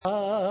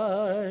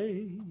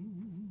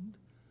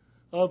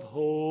of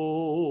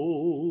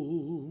homesick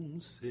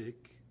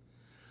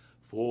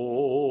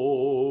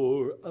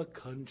for a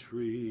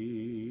country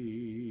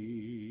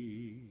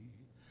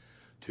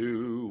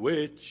to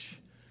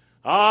which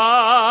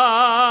I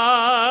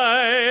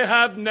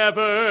have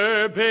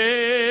never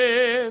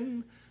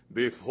been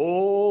before.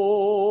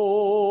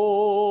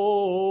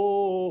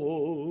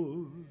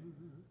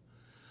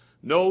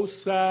 No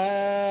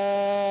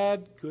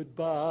sad goodbyes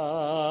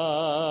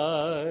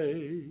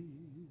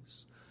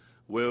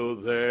will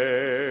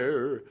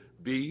there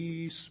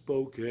be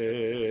spoken,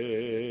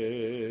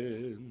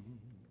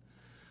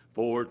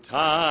 for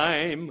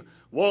time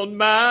won't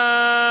matter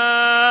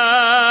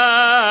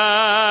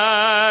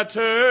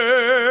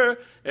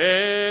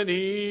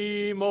anymore.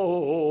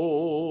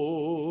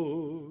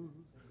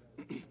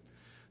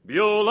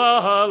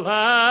 Beulah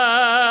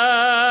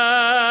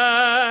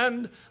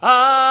land,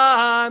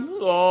 I'm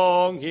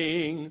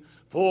longing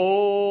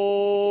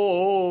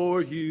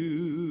for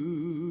you,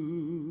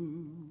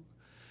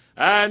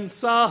 and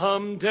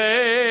someday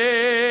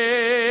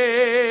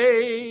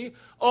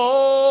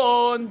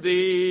on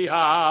thee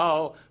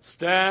I'll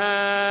stand.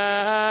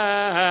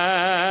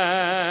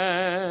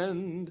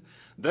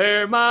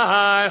 There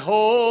my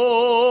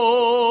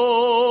home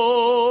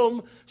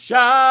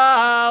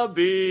shall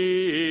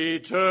be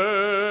eternal.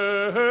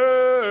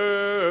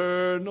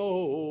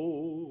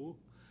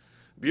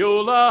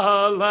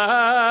 Beulah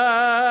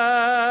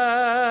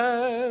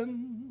land,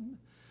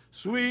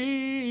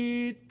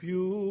 sweet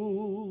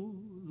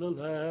Beulah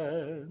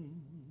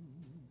land.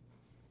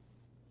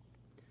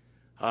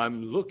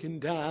 I'm looking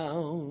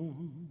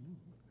down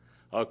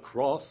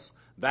across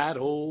that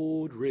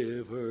old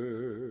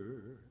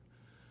river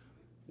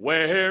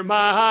where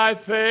my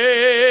faith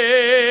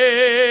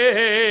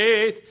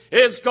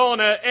is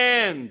gonna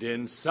end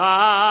in sight.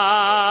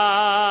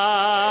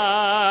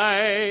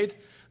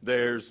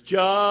 There's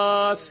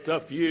just a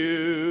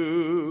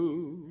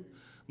few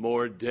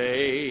more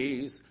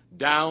days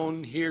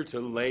down here to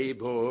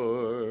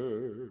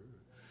labor,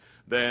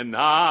 then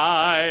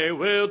I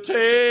will take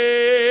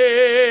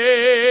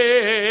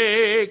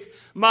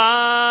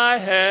my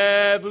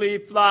heavenly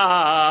flight.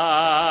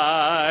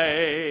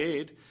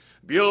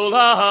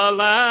 Beulah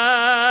land,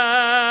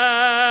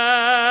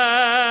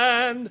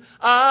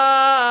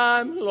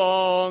 I'm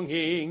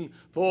longing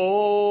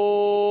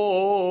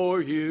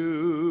for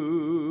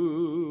you,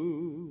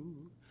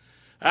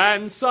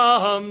 and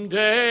someday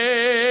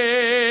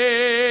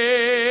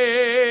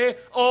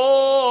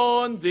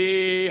on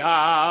thee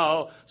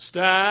I'll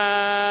stand.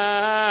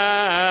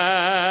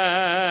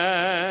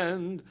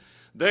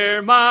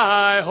 There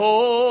my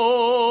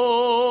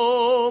home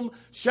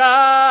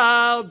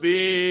shall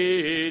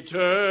be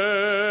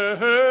eternal.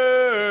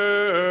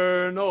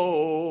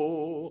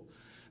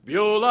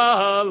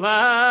 Beulah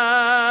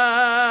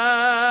land,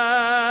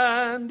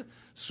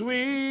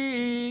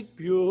 sweet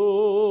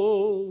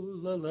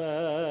Beulah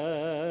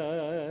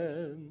land.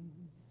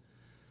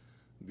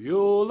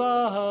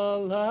 Beulah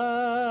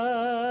land,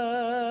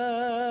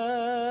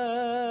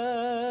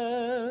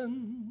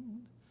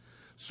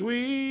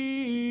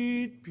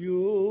 sweet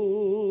Beulah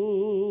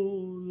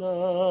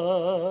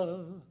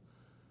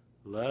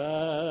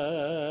land.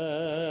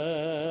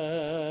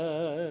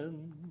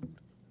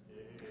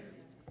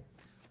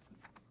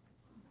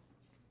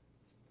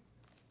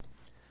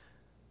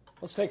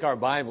 Let's take our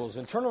Bibles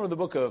and turn over to the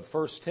book of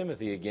 1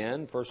 Timothy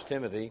again. 1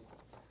 Timothy.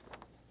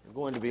 We're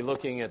going to be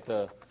looking at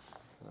the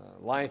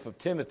life of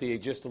Timothy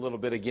just a little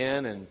bit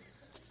again, and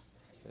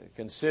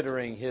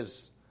considering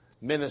his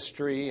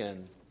ministry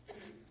and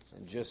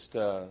just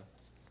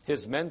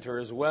his mentor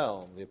as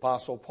well, the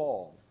Apostle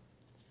Paul.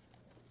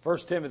 1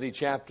 Timothy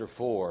chapter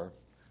 4,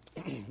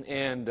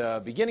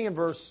 and beginning in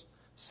verse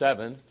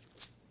 7.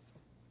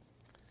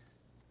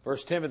 1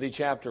 Timothy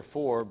chapter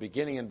 4,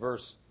 beginning in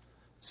verse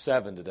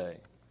 7 today.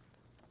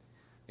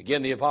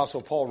 Again, the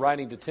Apostle Paul,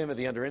 writing to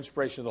Timothy under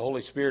inspiration of the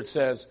Holy Spirit,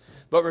 says,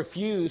 "But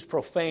refuse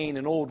profane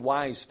and old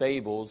wise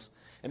fables,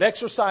 and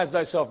exercise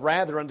thyself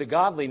rather unto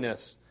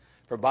godliness.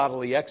 For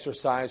bodily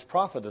exercise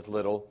profiteth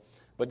little,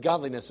 but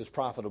godliness is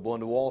profitable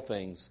unto all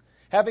things,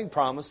 having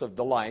promise of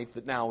the life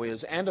that now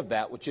is, and of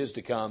that which is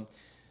to come.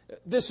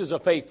 This is a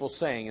faithful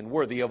saying, and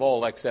worthy of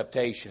all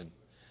acceptation.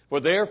 For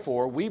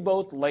therefore we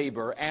both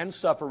labor and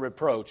suffer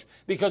reproach,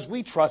 because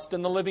we trust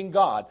in the living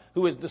God,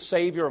 who is the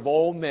Savior of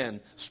all men,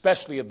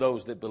 especially of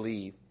those that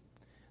believe.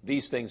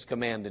 These things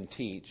command and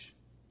teach.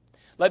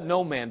 Let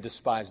no man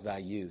despise thy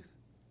youth,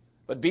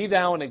 but be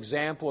thou an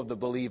example of the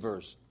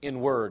believers in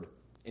word,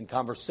 in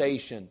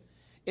conversation,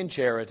 in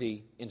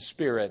charity, in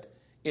spirit,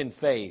 in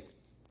faith,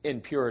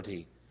 in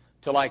purity.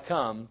 Till I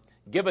come,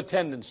 give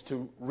attendance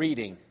to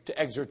reading, to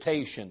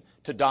exhortation,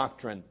 to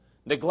doctrine.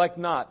 Neglect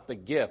not the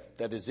gift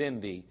that is in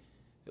thee,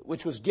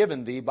 which was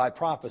given thee by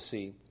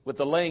prophecy, with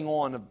the laying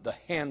on of the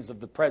hands of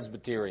the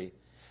presbytery.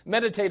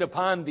 Meditate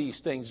upon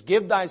these things.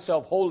 Give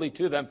thyself wholly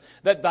to them,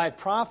 that thy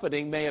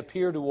profiting may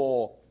appear to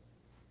all.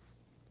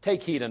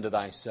 Take heed unto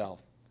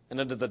thyself and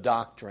unto the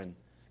doctrine.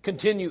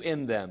 Continue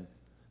in them,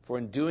 for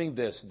in doing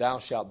this thou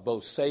shalt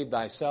both save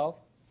thyself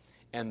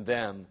and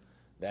them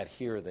that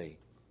hear thee."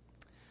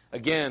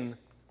 again,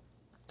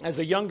 as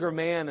a younger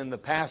man in the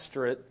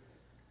pastorate,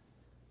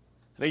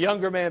 and a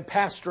younger man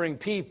pastoring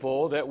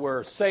people that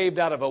were saved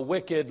out of a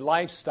wicked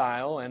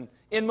lifestyle, and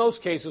in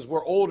most cases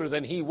were older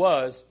than he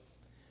was,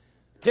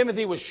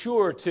 Timothy was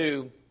sure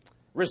to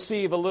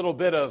receive a little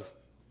bit of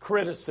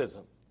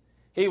criticism.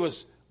 He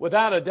was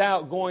without a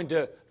doubt going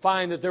to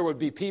find that there would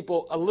be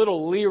people a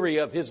little leery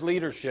of his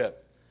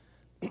leadership.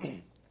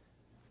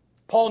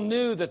 Paul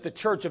knew that the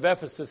church of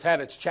Ephesus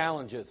had its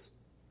challenges.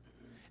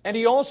 And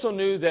he also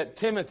knew that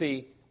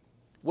Timothy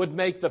would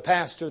make the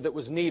pastor that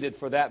was needed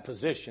for that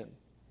position.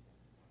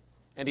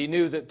 And he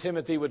knew that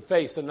Timothy would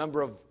face a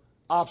number of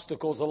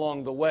obstacles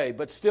along the way,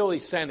 but still he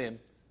sent him.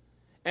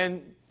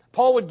 And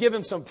Paul would give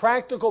him some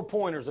practical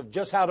pointers of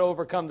just how to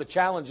overcome the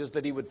challenges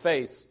that he would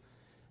face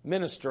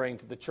ministering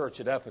to the church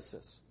at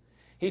Ephesus.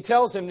 He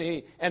tells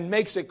him and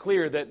makes it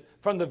clear that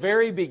from the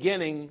very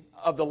beginning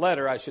of the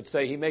letter, I should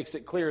say, he makes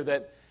it clear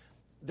that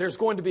there's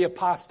going to be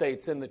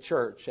apostates in the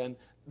church. And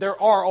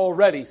there are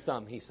already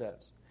some, he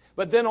says.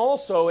 But then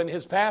also in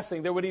his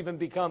passing, there would even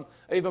become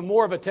even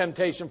more of a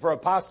temptation for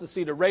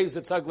apostasy to raise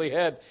its ugly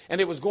head. And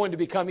it was going to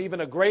become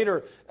even a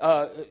greater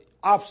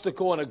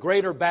obstacle and a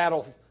greater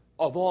battle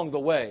along the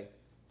way.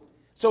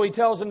 So he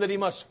tells him that he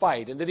must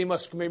fight and that he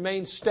must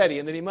remain steady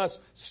and that he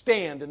must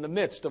stand in the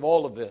midst of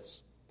all of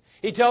this.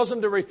 He tells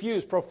him to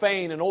refuse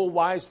profane and old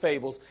wise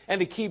fables and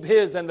to keep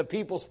his and the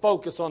people's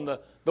focus on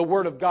the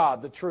Word of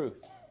God, the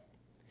truth.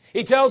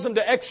 He tells him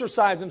to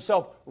exercise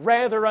himself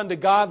rather unto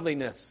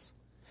godliness.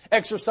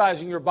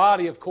 Exercising your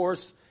body, of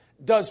course,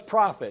 does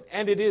profit,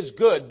 and it is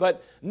good,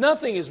 but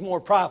nothing is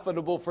more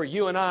profitable for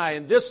you and I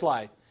in this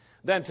life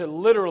than to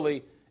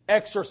literally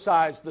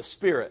exercise the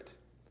Spirit,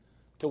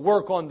 to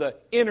work on the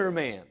inner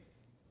man.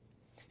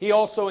 He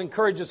also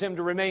encourages him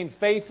to remain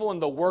faithful in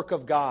the work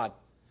of God,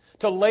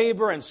 to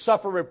labor and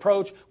suffer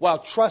reproach while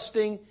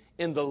trusting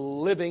in the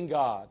living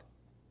God.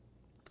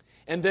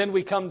 And then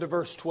we come to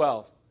verse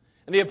 12.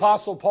 And the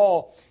Apostle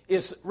Paul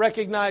is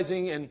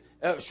recognizing and,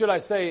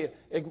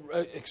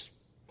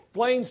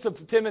 explains to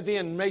Timothy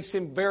and makes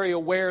him very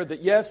aware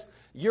that, yes,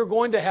 you're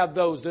going to have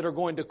those that are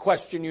going to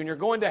question you, and you're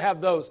going to have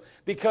those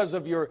because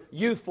of your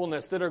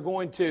youthfulness that are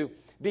going to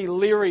be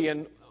leery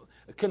and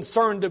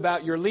concerned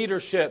about your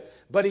leadership.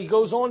 But he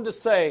goes on to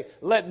say,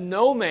 let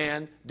no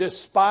man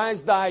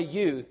despise thy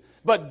youth,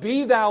 but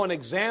be thou an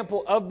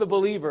example of the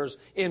believers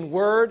in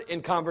word,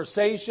 in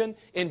conversation,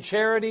 in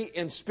charity,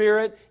 in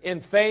spirit,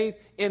 in faith,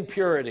 in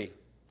purity.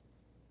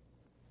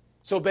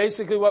 So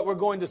basically what we're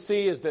going to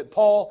see is that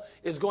Paul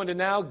is going to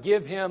now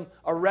give him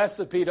a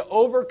recipe to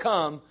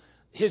overcome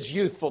his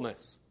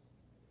youthfulness.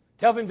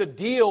 Tell him to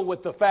deal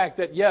with the fact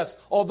that, yes,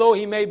 although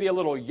he may be a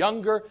little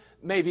younger,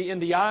 maybe in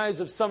the eyes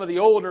of some of the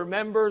older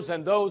members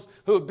and those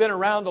who have been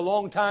around a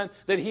long time,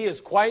 that he is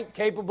quite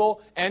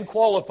capable and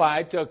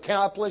qualified to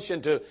accomplish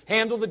and to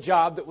handle the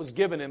job that was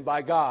given him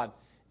by God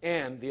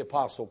and the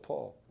Apostle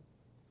Paul.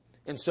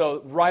 And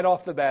so right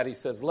off the bat he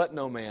says, let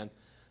no man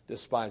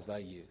despise thy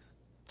youth.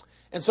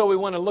 And so we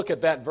want to look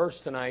at that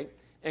verse tonight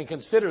and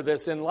consider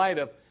this in light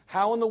of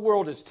how in the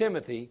world is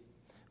Timothy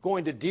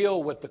going to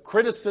deal with the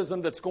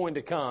criticism that's going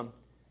to come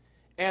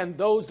and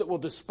those that will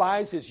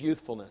despise his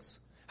youthfulness.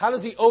 How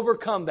does he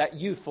overcome that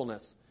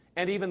youthfulness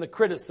and even the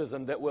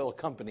criticism that will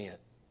accompany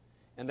it?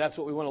 And that's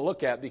what we want to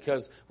look at,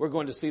 because we're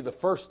going to see the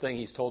first thing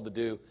he's told to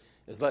do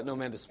is let no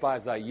man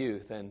despise thy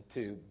youth and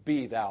to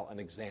be thou an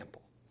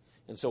example.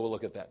 And so we'll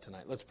look at that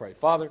tonight. Let's pray.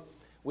 Father,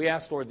 we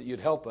ask, Lord, that you'd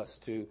help us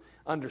to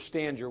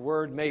understand your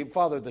word. May,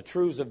 Father, the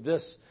truths of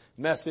this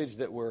message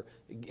that were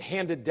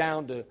handed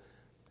down to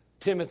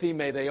Timothy,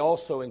 may they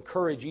also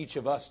encourage each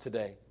of us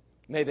today.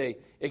 May they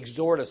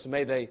exhort us.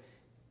 May they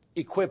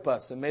equip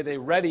us, and may they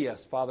ready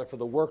us, Father, for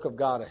the work of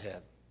God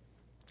ahead.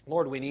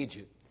 Lord, we need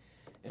you,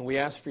 and we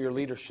ask for your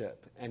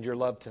leadership and your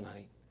love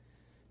tonight.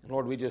 And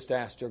Lord, we just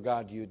ask, dear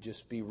God, you would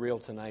just be real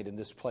tonight in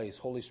this place.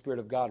 Holy Spirit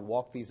of God,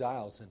 walk these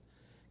aisles and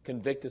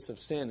convict us of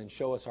sin and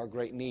show us our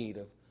great need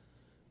of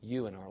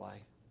you in our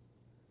life.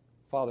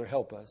 Father,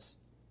 help us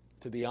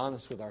to be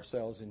honest with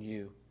ourselves and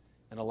you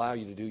and allow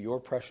you to do your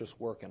precious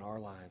work in our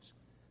lives.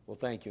 Well,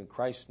 thank you. In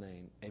Christ's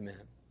name, amen.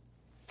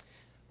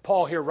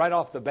 Paul here, right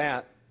off the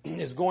bat,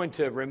 is going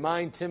to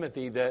remind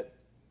Timothy that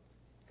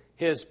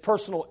his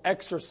personal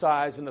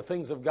exercise in the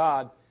things of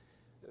God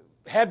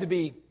had to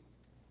be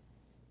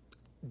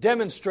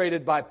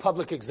demonstrated by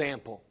public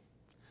example.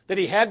 That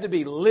he had to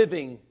be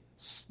living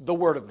the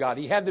Word of God.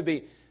 He had to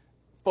be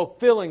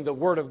fulfilling the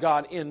Word of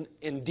God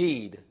in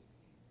deed.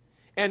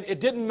 And it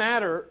didn't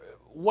matter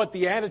what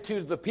the attitude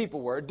of the people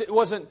were. That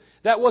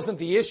wasn't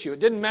the issue. It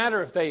didn't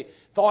matter if they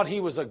thought he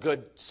was a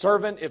good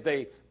servant, if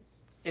they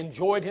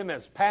enjoyed him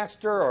as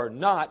pastor or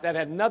not. That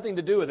had nothing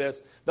to do with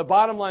this. The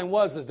bottom line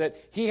is that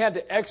he had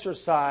to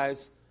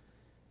exercise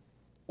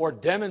or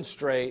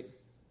demonstrate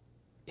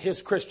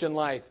his Christian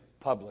life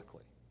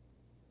publicly.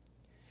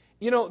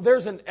 You know,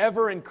 there's an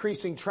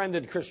ever-increasing trend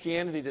in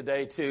Christianity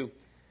today to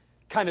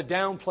kind of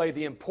downplay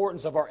the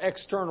importance of our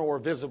external or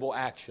visible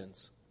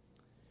actions.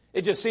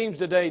 It just seems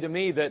today to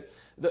me that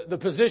the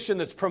position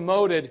that's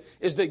promoted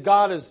is that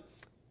God is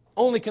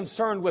only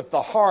concerned with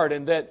the heart,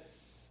 and that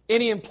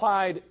any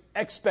implied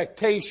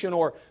expectation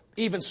or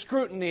even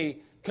scrutiny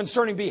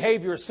concerning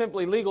behavior is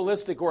simply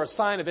legalistic or a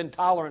sign of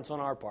intolerance on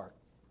our part.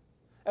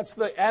 That's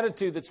the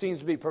attitude that seems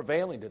to be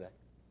prevailing today.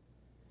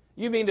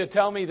 You mean to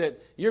tell me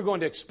that you're going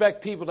to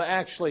expect people to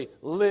actually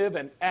live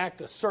and act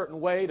a certain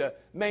way, to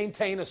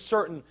maintain a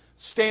certain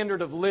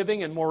standard of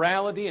living and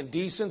morality and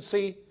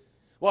decency?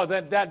 Well,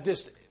 that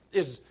just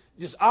is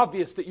just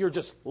obvious that you're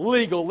just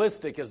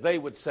legalistic, as they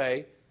would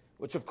say,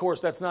 which, of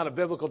course, that's not a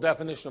biblical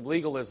definition of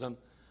legalism.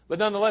 But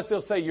nonetheless,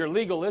 they'll say you're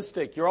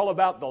legalistic, you're all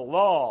about the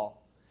law.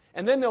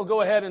 And then they'll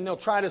go ahead and they'll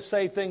try to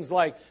say things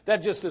like, that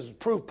just is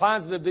proof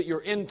positive that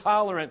you're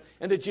intolerant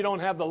and that you don't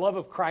have the love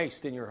of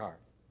Christ in your heart.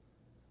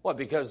 What,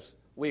 because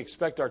we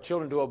expect our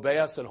children to obey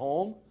us at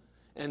home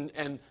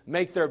and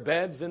make their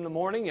beds in the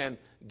morning and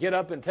get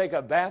up and take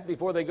a bath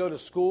before they go to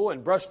school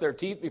and brush their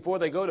teeth before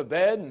they go to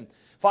bed and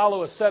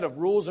follow a set of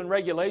rules and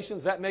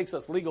regulations? That makes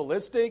us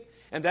legalistic,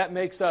 and that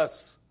makes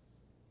us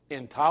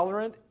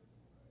intolerant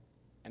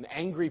and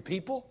angry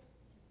people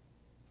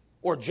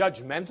or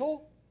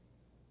judgmental?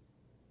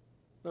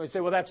 No, we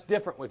say, well, that's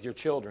different with your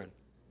children.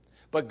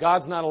 But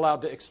God's not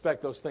allowed to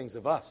expect those things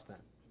of us then.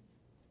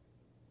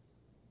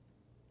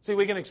 See,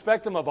 we can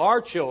expect them of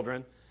our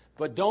children,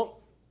 but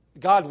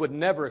God would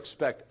never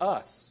expect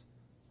us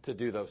to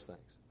do those things.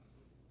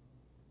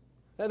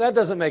 That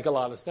doesn't make a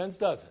lot of sense,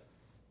 does it?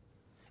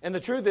 And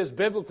the truth is,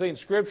 biblically and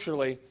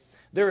scripturally,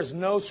 there is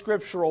no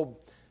scriptural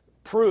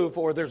proof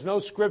or there's no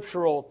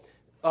scriptural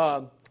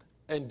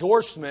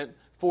endorsement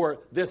for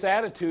this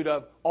attitude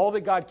of all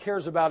that God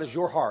cares about is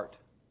your heart.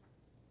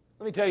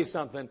 Let me tell you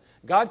something.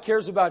 God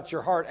cares about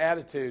your heart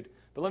attitude,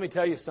 but let me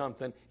tell you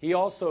something. He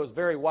also is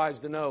very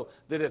wise to know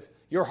that if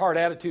your heart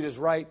attitude is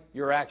right,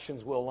 your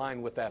actions will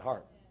align with that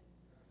heart.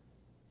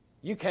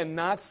 You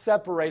cannot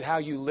separate how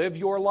you live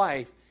your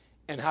life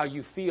and how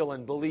you feel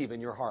and believe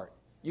in your heart.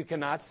 You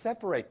cannot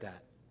separate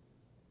that.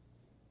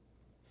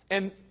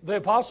 And the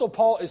Apostle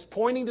Paul is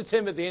pointing to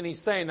Timothy and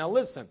he's saying, now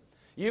listen,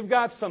 you've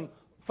got some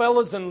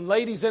fellas and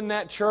ladies in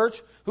that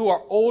church who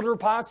are older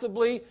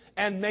possibly,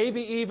 and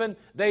maybe even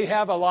they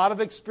have a lot of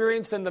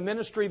experience in the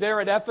ministry there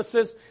at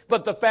Ephesus.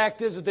 But the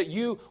fact is that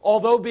you,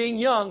 although being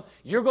young,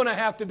 you're going to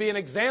have to be an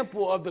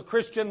example of the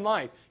Christian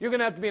life. You're going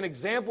to have to be an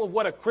example of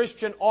what a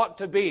Christian ought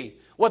to be,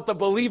 what the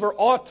believer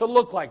ought to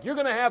look like. You're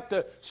going to have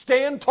to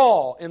stand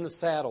tall in the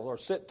saddle or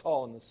sit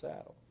tall in the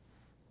saddle.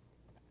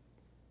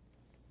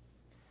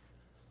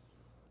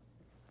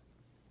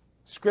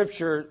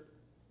 Scripture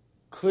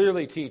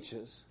clearly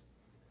teaches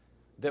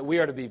that we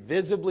are to be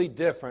visibly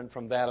different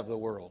from that of the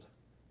world.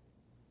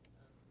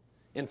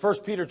 In 1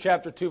 Peter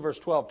chapter 2, verse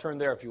 12, turn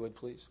there if you would,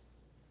 please.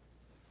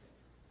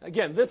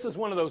 Again, this is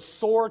one of those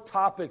sore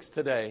topics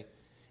today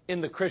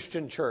in the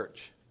Christian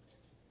church.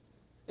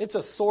 It's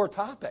a sore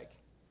topic.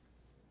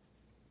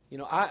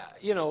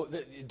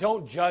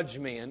 Don't judge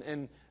me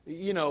and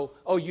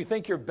oh, you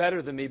think you're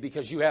better than me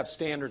because you have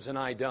standards and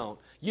I don't.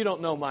 You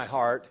don't know my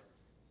heart.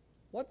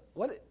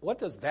 What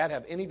does that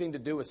have anything to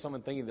do with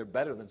someone thinking they're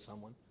better than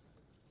someone?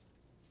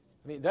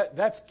 I mean,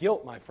 that's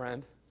guilt, my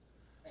friend.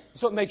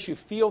 That's what makes you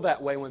feel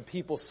that way when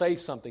people say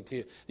something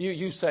to you.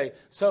 You say,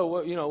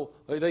 so,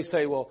 they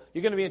say, well,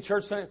 you're going to be in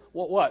church tonight?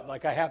 Well, what?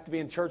 Like I have to be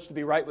in church to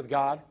be right with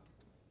God?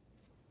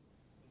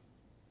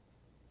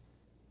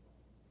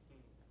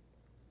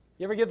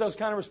 You ever get those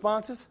kind of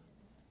responses?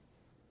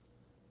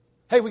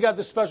 Hey, we got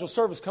this special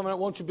service coming up.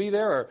 Won't you be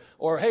there?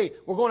 Or hey,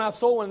 we're going out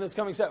soul winning this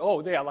coming Saturday.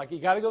 Oh, yeah, like you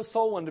got to go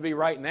soul winning to be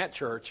right in that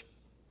church.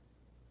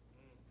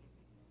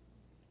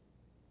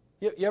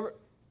 You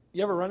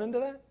ever run into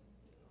that?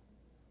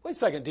 Wait a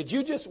second.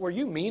 Were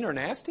you mean or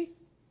nasty?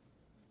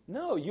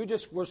 No, you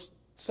just were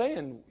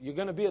saying you're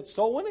going to be at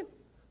soul winning.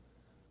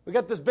 We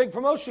got this big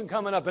promotion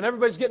coming up and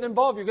everybody's getting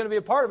involved. You're going to be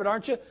a part of it,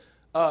 aren't you?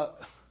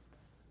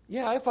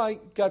 Yeah, if I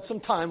got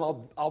some time,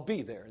 I'll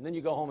be there. And then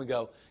you go home and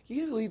go,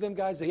 you believe them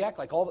guys? They act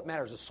like all that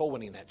matters is soul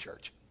winning in that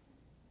church.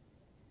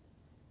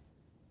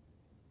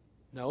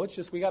 No, it's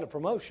just we got a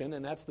promotion,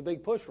 and that's the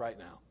big push right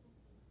now.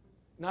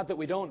 Not that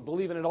we don't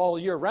believe in it all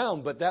year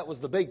round, but that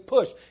was the big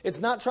push. It's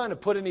not trying to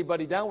put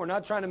anybody down. We're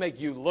not trying to make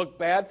you look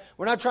bad.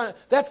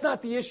 That's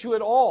not the issue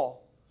at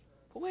all.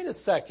 But wait a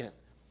second.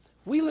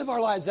 We live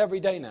our lives every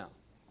day now.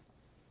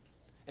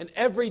 And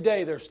every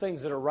day there's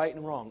things that are right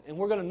and wrong. And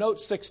we're going to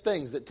note 6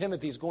 things that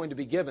Timothy's going to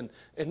be given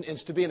and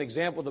to be an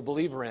example of the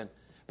believer in.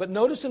 But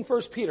notice in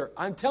 1 Peter,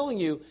 I'm telling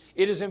you,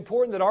 it is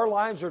important that our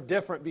lives are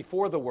different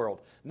before the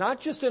world. Not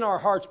just in our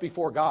hearts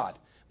before God,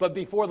 but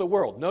before the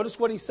world. Notice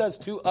what he says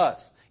to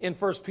us in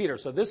 1 Peter.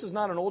 So this is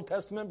not an Old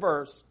Testament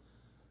verse.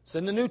 It's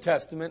in the New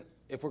Testament.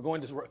 If we're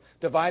going to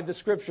divide the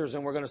Scriptures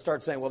and we're going to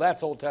start saying, well,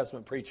 that's Old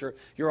Testament, preacher.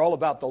 You're all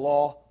about the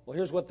law. Well,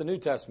 here's what the New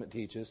Testament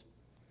teaches.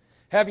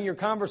 Having your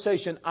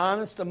conversation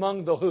honest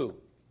among the who?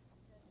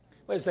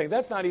 Wait a second,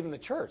 that's not even the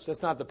church.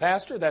 That's not the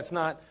pastor. That's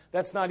not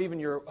even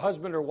your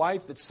husband or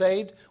wife that's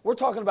saved. We're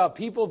talking about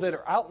people that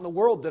are out in the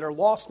world that are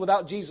lost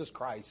without Jesus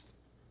Christ.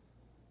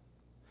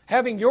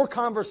 Having your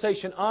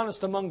conversation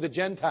honest among the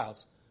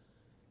Gentiles.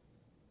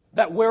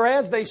 That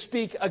whereas they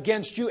speak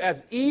against you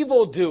as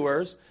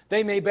evildoers,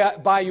 they may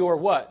by your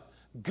what?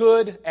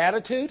 Good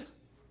attitude?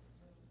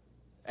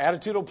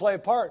 Attitude will play a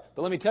part.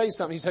 But let me tell you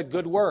something. He said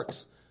good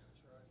works,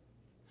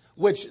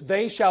 which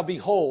they shall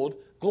behold,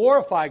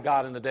 glorify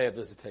God in the day of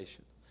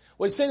visitation.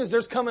 What he's saying is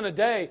there's coming a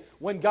day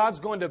when God's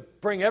going to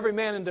bring every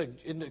man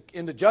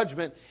into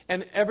judgment,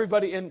 and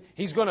everybody, and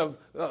he's going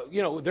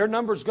to, their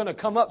number's going to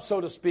come up, so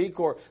to speak,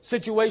 or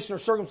situation or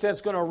circumstance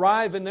going to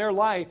arrive in their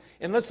life.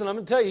 And listen, I'm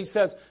going to tell you, he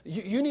says,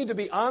 you need to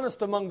be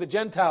honest among the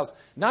Gentiles.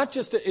 Not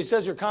just, it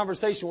says your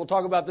conversation, we'll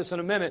talk about this in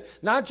a minute,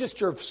 not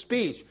just your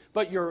speech,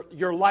 but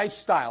your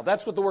lifestyle.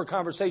 That's what the word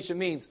conversation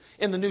means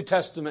in the New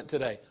Testament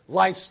today.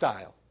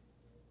 Lifestyle.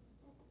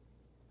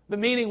 The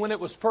meaning when it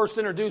was first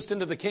introduced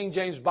into the King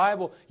James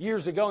Bible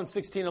years ago in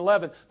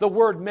 1611, the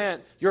word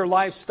meant your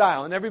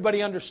lifestyle. And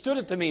everybody understood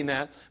it to mean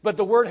that. But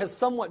the word has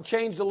somewhat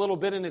changed a little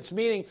bit in its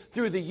meaning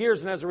through the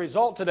years. And as a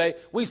result today,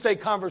 we say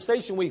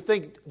conversation, we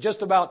think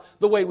just about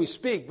the way we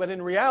speak. But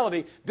in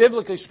reality,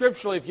 biblically,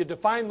 scripturally, if you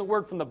define the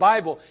word from the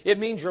Bible, it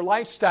means your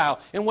lifestyle.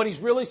 And what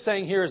he's really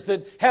saying here is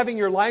that having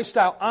your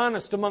lifestyle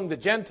honest among the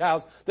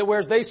Gentiles, that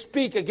whereas they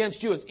speak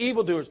against you as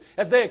evildoers,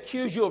 as they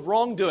accuse you of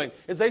wrongdoing,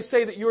 as they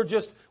say that you're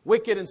just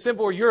wicked and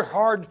simple, or you're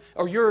hard,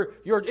 or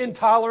you're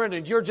intolerant,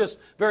 and you're just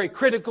very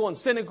critical and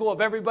cynical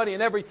of everybody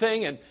and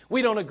everything, and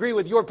we don't agree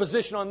with your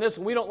position on this,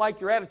 and we don't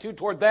like your attitude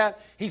toward that.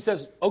 He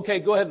says,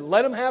 okay, go ahead and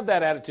let them have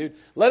that attitude.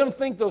 Let them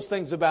think those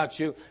things about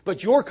you,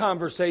 but your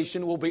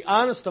conversation will be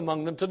honest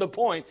among them to the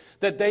point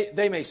that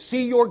they may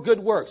see your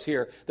good works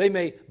here. They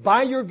may,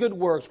 by your good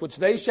works, which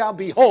they shall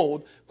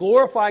behold,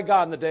 glorify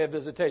God in the day of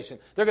visitation.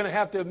 They're going to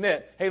have to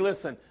admit, hey,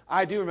 listen,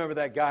 I do remember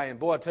that guy, and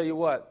boy, I'll tell you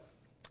what,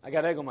 I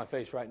got egg on my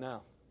face right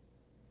now.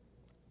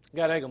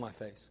 Got egg on my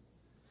face.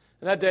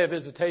 And that day of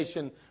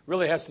visitation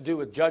really has to do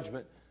with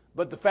judgment.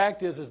 But the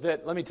fact is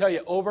that, let me tell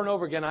you, over and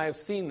over again, I have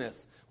seen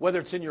this. Whether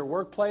it's in your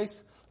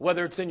workplace,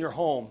 whether it's in your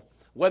home,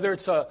 whether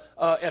it's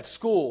at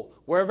school,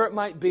 wherever it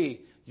might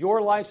be,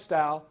 your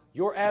lifestyle,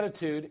 your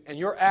attitude, and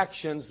your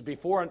actions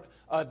before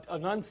an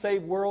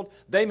unsaved world,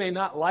 they may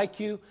not like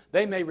you,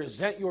 they may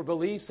resent your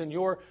beliefs and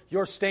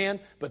your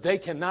stand, but they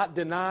cannot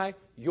deny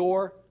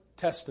your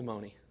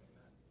testimony.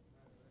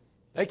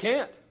 They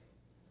can't.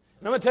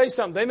 And I'm going to tell you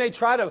something. They may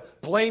try to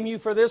blame you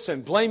for this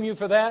and blame you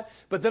for that,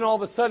 but then all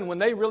of a sudden, when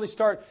they really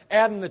start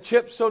adding the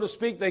chips, so to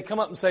speak, they come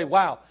up and say,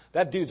 wow,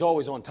 that dude's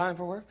always on time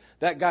for work.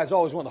 That guy's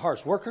always one of the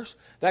harsh workers.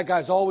 That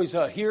guy's always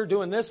here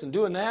doing this and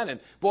doing that.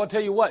 And boy, I'll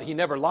tell you what, he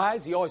never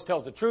lies. He always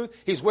tells the truth.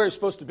 He's where he's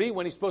supposed to be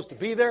when he's supposed to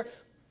be there.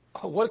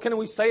 What can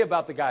we say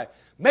about the guy?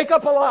 Make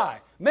up a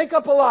lie. Make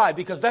up a lie,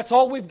 because that's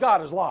all we've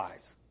got is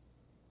lies.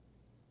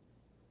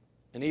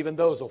 And even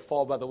those will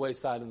fall by the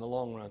wayside in the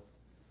long run.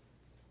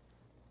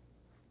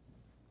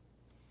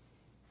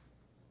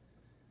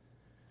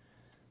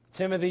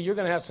 Timothy, you're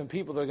going to have some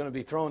people that are going to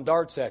be throwing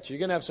darts at you. You're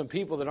going to have some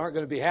people that aren't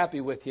going to be happy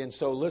with you. And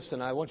so,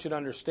 listen, I want you to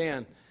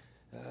understand,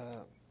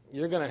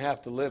 you're going to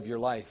have to live your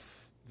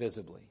life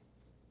visibly.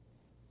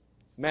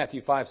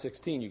 Matthew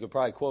 5:16, you could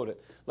probably quote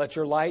it. Let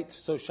your light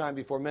so shine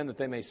before men that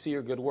they may see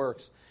your good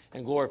works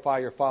and glorify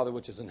your Father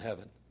which is in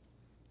heaven.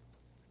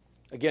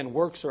 Again,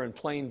 works are in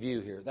plain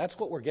view here. That's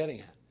what we're getting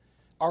at.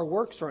 Our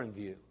works are in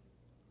view.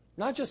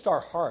 Not just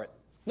our heart.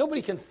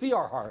 Nobody can see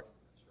our heart.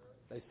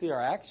 They see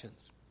our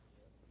actions.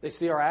 They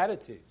see our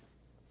attitude.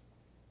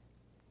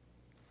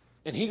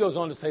 And he goes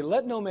on to say,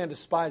 let no man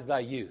despise thy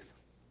youth.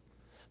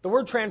 The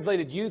word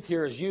translated youth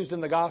here is used in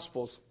the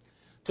Gospels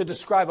to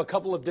describe a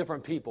couple of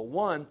different people.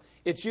 One,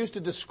 it's used to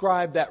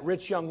describe that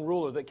rich young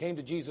ruler that came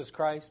to Jesus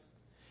Christ.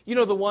 You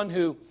know, the one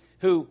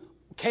who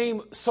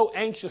came so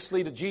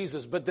anxiously to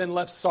Jesus but then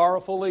left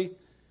sorrowfully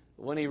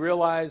when he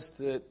realized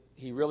that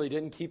he really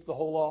didn't keep the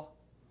whole law.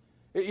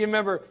 You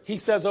remember, he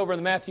says over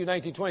in Matthew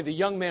 19:20, the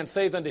young man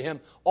saith unto him,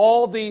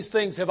 all these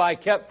things have I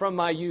kept from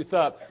my youth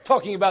up.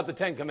 Talking about the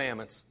Ten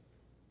Commandments.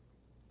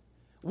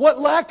 What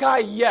lack I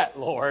yet,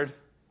 Lord?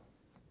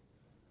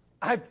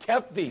 I've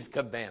kept these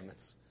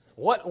commandments.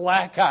 What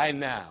lack I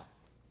now?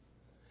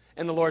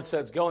 And the Lord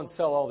says, go and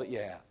sell all that you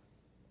have.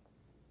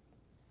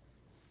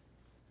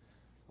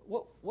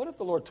 What if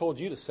the Lord told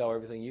you to sell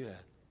everything you had? I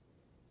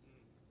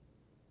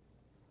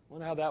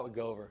wonder how that would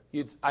go over.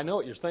 I know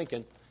what you're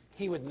thinking.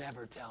 He would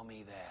never tell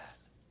me that.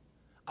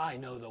 I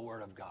know the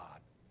Word of God.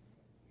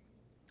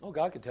 Oh,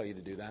 God could tell you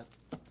to do that.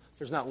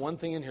 There's not one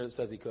thing in here that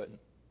says he couldn't.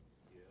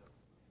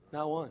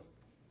 Not one.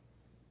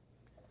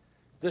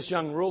 This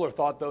young ruler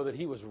thought, though, that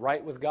he was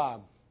right with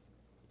God.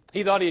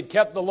 He thought he had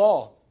kept the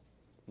law.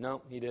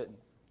 No, he didn't.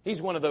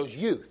 He's one of those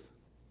youth.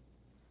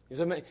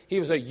 He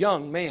was a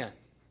young man.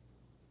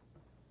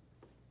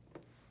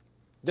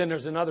 Then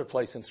there's another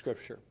place in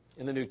Scripture,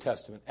 in the New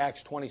Testament,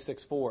 Acts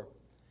 26:4.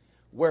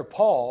 Where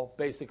Paul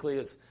basically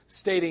is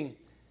stating,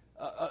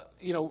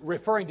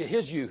 referring to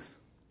his youth.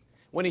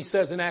 When he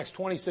says in Acts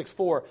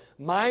 26:4,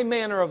 my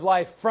manner of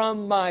life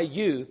from my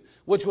youth,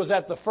 which was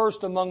at the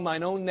first among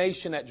mine own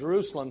nation at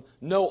Jerusalem,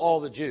 know all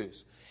the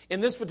Jews.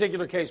 In this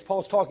particular case,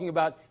 Paul's talking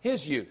about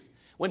his youth,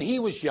 when he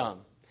was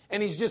young.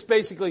 And he's just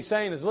basically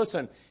saying is,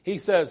 listen, he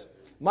says,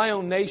 my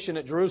own nation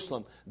at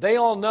Jerusalem, they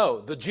all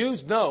know, the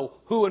Jews know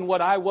who and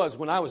what I was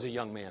when I was a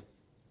young man.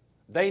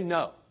 They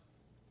know.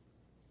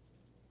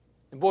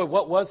 And boy,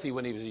 what was he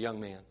when he was a young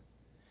man?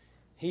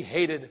 He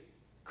hated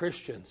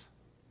Christians.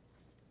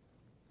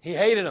 He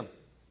hated them.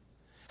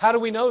 How do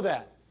we know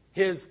that?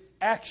 His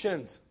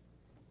actions.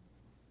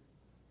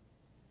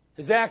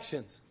 His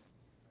actions.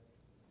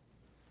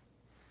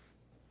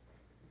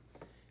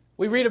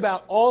 We read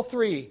about all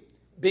three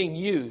being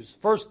used.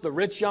 First, the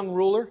rich young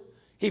ruler.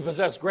 He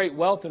possessed great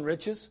wealth and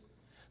riches.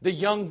 That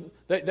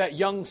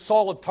young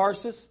Saul of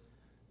Tarsus,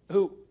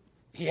 who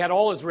he had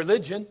all his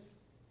religion.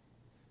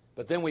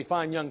 But then we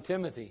find young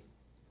Timothy.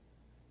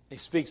 He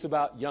speaks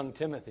about young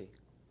Timothy,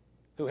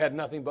 who had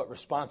nothing but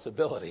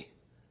responsibility.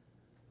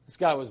 This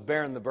guy was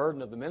bearing the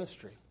burden of the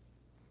ministry.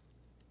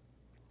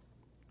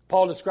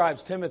 Paul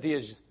describes Timothy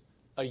as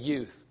a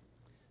youth.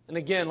 And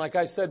again, like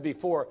I said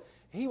before,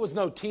 he was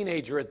no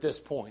teenager at this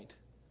point.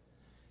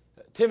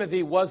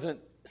 Timothy wasn't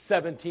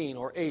 17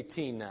 or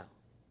 18 now.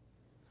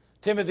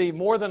 Timothy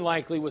more than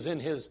likely was in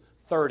his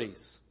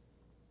 30s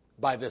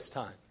by this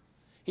time.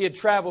 He had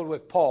traveled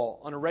with Paul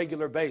on a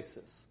regular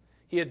basis.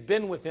 He had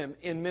been with him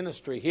in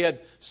ministry. He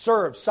had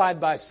served side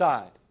by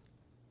side.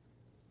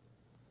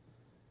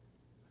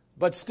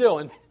 But still,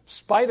 in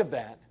spite of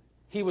that,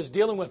 he was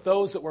dealing with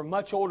those that were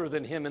much older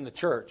than him in the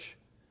church,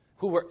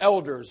 who were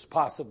elders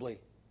possibly,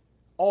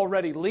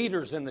 already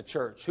leaders in the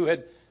church, who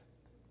had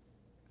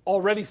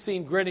already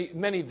seen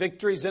many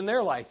victories in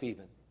their life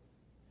even.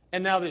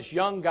 And now this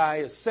young guy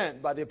is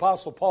sent by the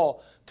Apostle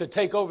Paul to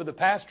take over the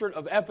pastorate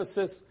of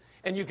Ephesus.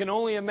 And you can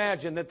only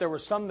imagine that there were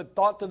some that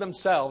thought to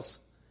themselves,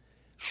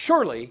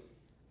 surely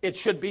it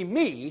should be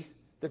me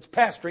that's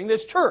pastoring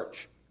this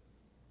church.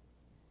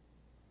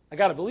 I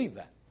got to believe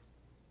that.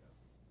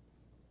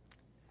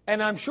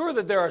 And I'm sure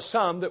that there are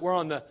some that were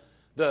on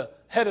the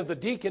head of the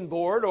deacon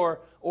board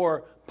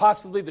or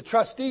possibly the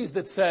trustees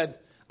that said,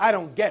 I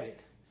don't get it.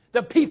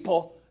 The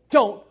people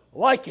don't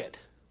like it.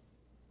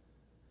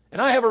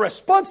 And I have a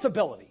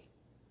responsibility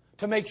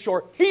to make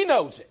sure he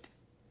knows it.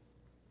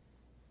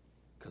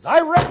 Because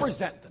I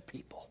represent the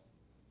people.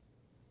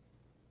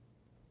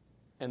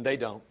 And they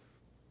don't.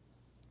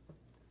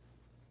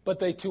 But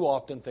they too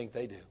often think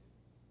they do.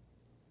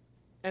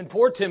 And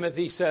poor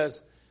Timothy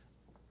says,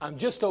 I'm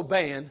just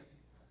obeying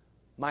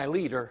my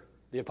leader,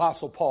 the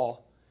Apostle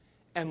Paul,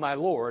 and my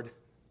Lord,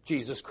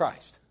 Jesus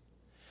Christ.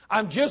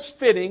 I'm just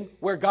fitting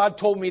where God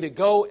told me to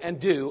go and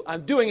do.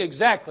 I'm doing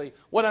exactly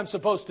what I'm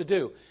supposed to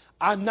do.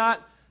 I'm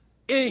not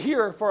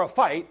here for a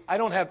fight. I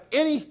don't have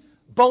any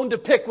bone to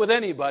pick with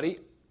anybody.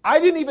 I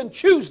didn't even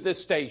choose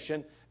this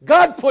station.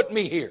 God put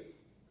me here.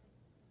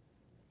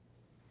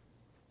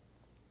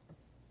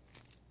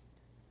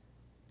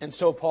 And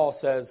so Paul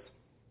says,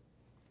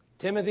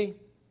 Timothy,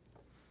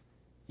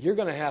 you're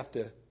going to have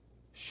to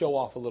show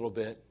off a little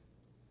bit.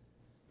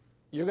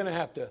 You're going to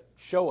have to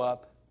show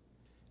up,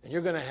 and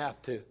you're going to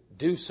have to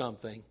do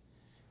something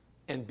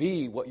and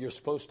be what you're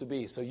supposed to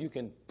be so you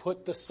can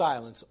put to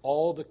silence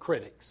all the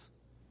critics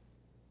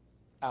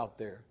out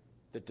there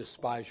that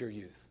despise your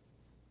youth.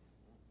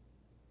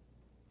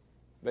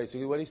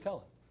 Basically what he's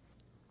telling.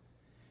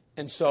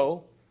 And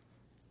so,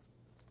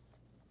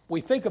 we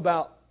think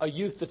about a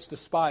youth that's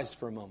despised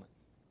for a moment.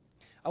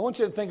 I want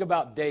you to think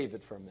about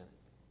David for a minute.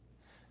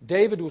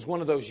 David was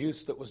one of those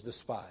youths that was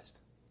despised.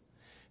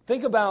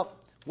 Think about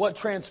what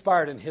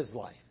transpired in his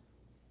life.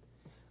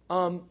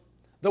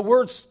 The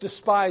word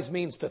despise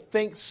means to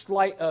think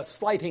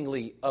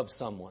slightingly of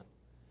someone.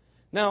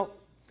 Now,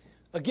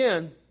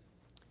 again,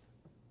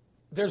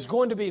 there's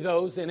going to be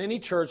those in any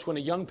church when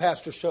a young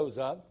pastor shows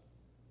up,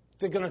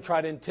 they're going to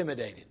try to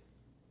intimidate him.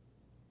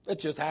 It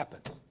just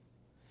happens.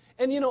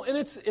 And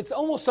it's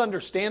almost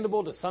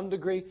understandable to some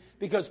degree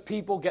because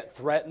people get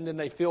threatened and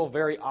they feel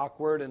very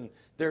awkward and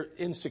they're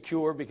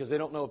insecure because they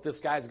don't know if this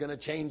guy's going to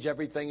change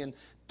everything and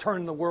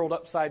turn the world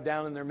upside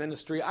down in their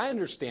ministry. I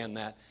understand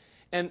that.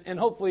 And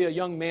hopefully a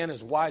young man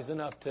is wise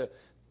enough to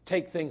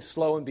take things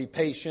slow and be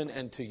patient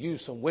and to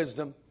use some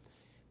wisdom.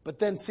 But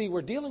then, see,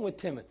 we're dealing with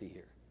Timothy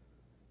here.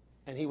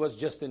 And he was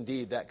just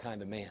indeed that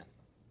kind of man.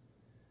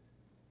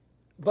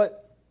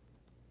 But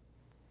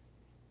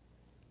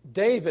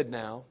David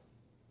now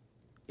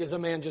is a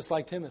man just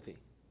like Timothy.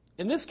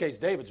 In this case,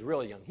 David's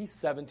really young. He's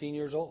 17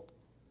 years old.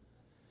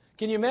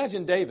 Can you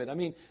imagine David? I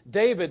mean,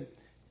 David,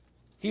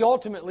 he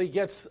ultimately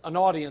gets an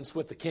audience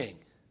with the king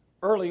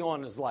early on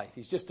in his life.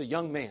 He's just a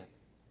young man.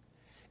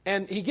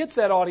 And he gets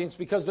that audience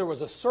because there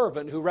was a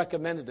servant who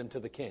recommended him to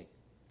the king.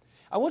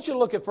 I want you to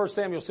look at 1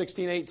 Samuel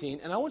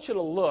 16:18, and I want you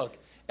to look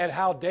at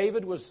how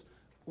David was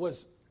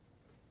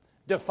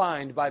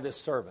defined by this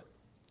servant.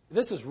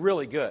 This is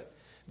really good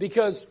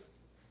because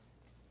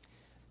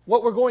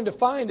what we're going to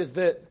find is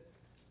that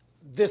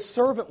this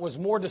servant was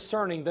more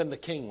discerning than the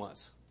king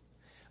was.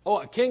 Oh,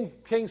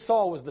 King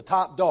Saul was the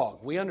top dog.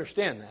 We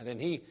understand that, and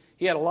he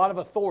had a lot of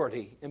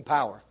authority and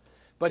power.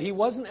 But he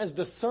wasn't as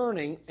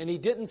discerning, and he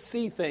didn't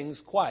see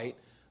things quite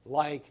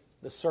like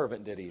the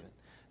servant did even.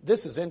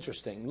 This is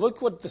interesting.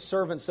 Look what the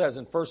servant says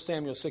in 1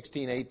 Samuel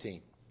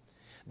 16:18.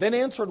 Then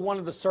answered one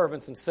of the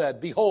servants and said,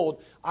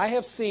 Behold, I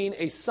have seen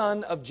a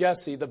son of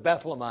Jesse the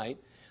Bethlehemite,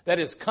 that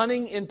is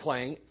cunning in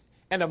playing,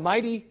 and a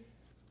mighty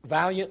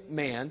valiant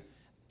man,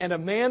 and a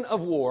man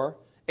of war,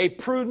 a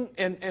prudent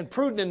and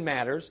prudent in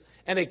matters,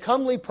 and a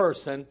comely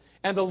person,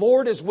 and the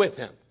Lord is with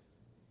him.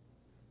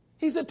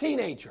 He's a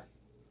teenager.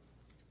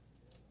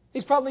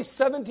 He's probably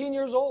 17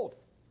 years old.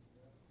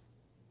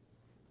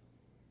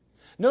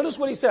 Notice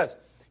what he says.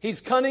 He's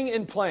cunning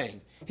in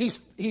playing. He's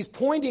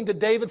pointing to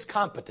David's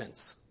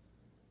competence.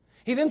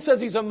 He then says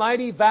he's a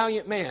mighty,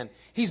 valiant man.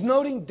 He's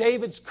noting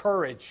David's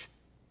courage.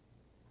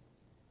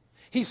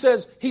 He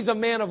says he's a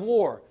man of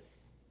war.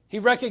 He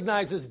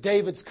recognizes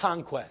David's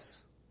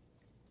conquests.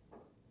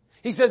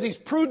 He says he's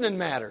prudent in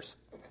matters.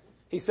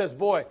 He says,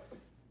 boy,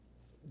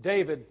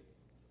 David,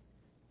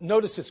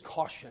 notice his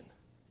caution.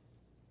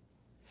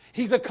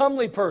 He's a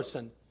comely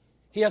person.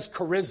 He has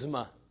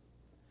charisma.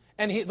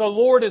 And the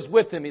Lord is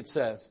with him, it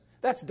says.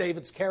 That's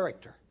David's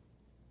character.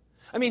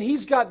 I mean,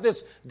 he's got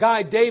this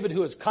guy, David,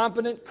 who is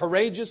competent,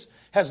 courageous,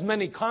 has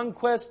many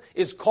conquests,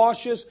 is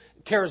cautious,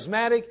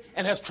 charismatic,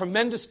 and has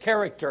tremendous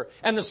character.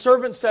 And the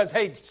servant says,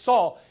 hey,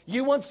 Saul,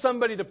 you want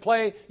somebody to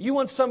play, you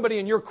want somebody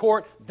in your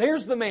court,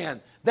 there's the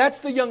man. That's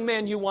the young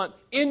man you want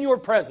in your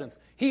presence.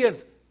 He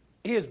is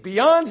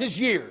beyond his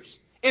years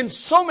in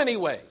so many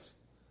ways.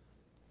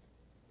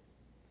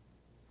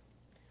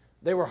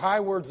 They were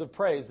high words of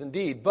praise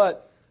indeed,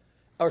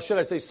 or should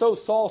I say, so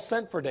Saul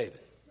sent for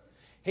David.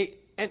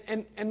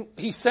 And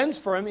he sends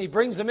for him, he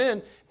brings him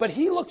in, but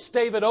he looks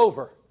David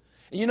over.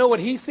 And you know what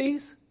he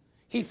sees?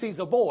 He sees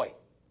a boy.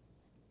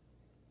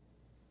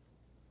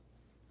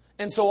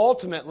 And so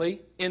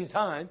ultimately, in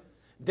time,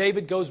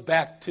 David goes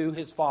back to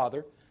his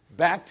father,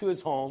 back to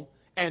his home,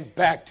 and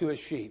back to his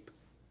sheep.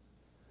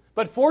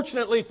 But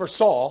fortunately for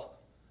Saul,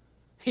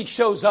 he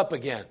shows up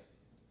again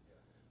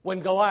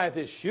when Goliath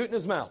is shooting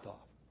his mouth off.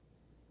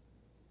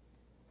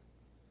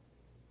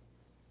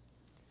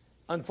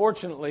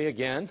 Unfortunately,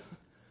 again,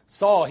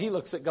 Saul, he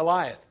looks at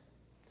Goliath.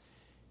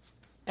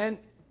 And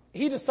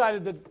he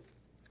decided that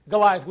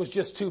Goliath was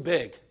just too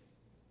big.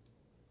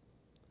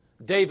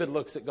 David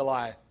looks at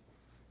Goliath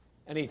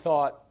and he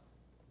thought,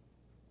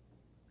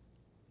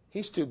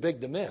 he's too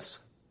big to miss.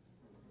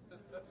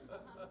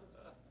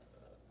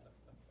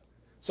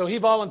 So he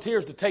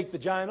volunteers to take the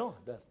giant on,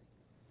 doesn't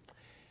he?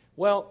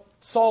 Well,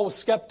 Saul was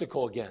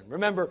skeptical again.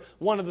 Remember,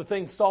 one of the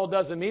things Saul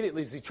does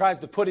immediately is he tries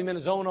to put him in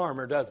his own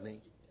armor, doesn't he?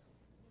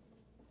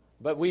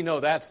 But we know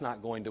that's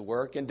not going to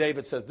work. And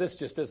David says, this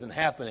just isn't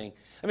happening.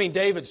 I mean,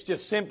 David's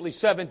just simply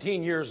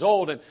 17 years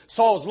old. And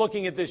Saul's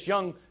looking at this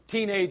young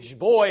teenage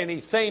boy and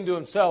he's saying to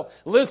himself,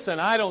 listen,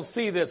 I don't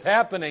see this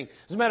happening.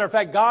 As a matter of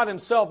fact, God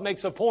himself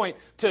makes a point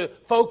to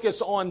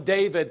focus on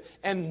David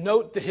and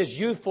note his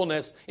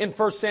youthfulness. In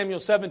 1 Samuel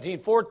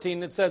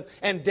 17:14, it says,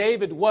 and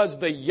David was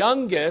the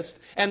youngest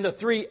and the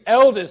three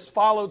eldest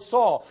followed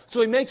Saul. So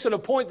he makes it a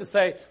point to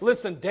say,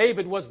 listen,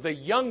 David was the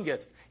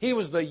youngest. He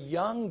was the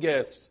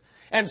youngest.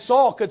 And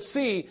Saul could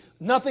see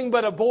nothing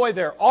but a boy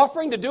there,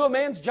 offering to do a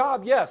man's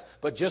job, yes,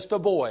 but just a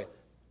boy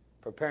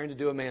preparing to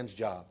do a man's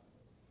job.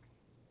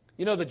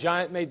 You know, the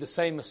giant made the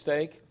same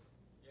mistake.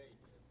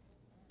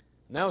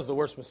 And that was the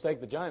worst mistake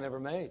the giant ever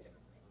made.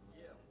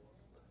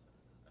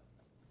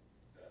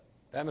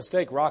 That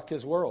mistake rocked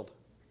his world.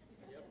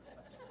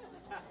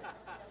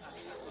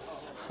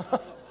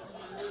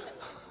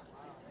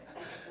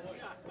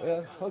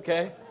 Yeah,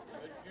 okay.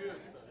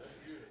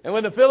 And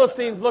when the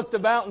Philistines looked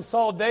about and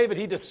saw David,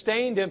 he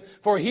disdained him,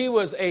 for he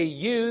was a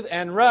youth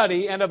and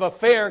ruddy and of a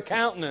fair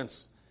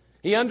countenance.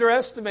 He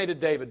underestimated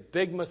David.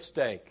 Big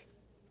mistake.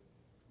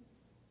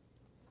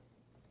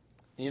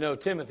 You know,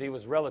 Timothy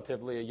was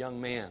relatively a young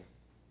man,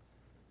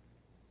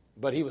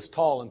 but he was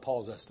tall in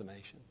Paul's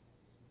estimation.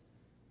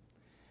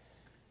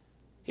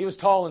 He was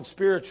tall in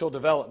spiritual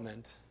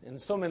development in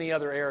so many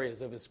other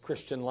areas of his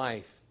Christian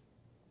life.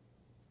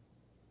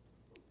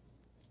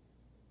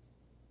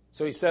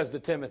 So he says to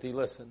Timothy,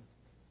 listen,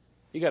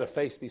 you got to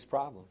face these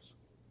problems.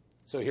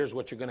 So here's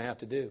what you're going to have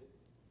to do.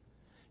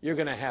 You're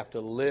going to have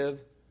to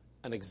live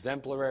an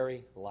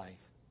exemplary life.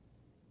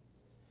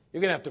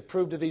 You're going to have to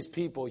prove to these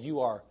people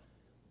you are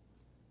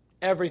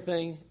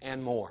everything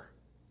and more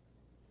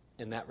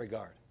in that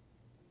regard.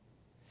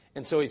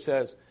 And so he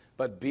says,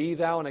 but be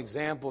thou an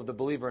example of the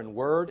believer in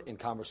word, in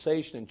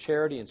conversation, in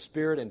charity, in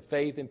spirit, in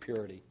faith, in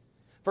purity.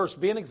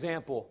 First, be an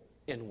example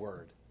in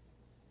word.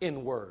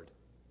 In word.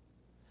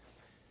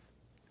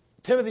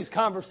 Timothy's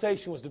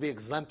conversation was to be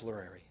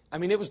exemplary. I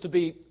mean, it was to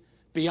be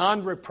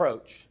beyond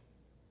reproach.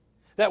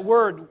 That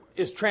word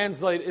is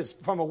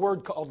from a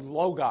word called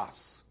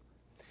logos.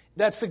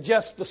 That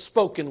suggests the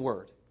spoken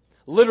word.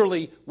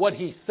 Literally, what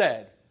he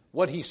said,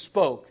 what he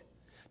spoke.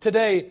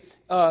 Today,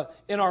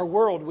 in our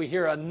world, we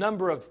hear a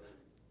number of,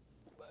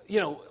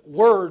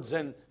 words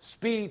and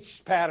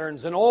speech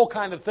patterns and all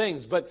kind of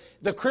things. But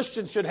the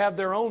Christians should have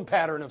their own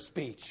pattern of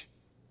speech.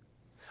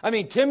 I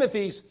mean,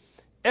 Timothy's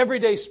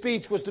everyday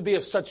speech was to be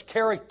of such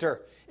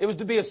character. It was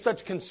to be of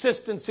such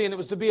consistency, and it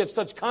was to be of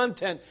such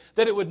content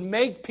that it would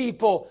make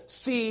people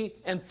see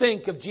and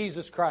think of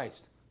Jesus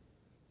Christ.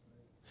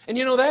 And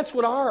you know, that's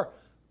what our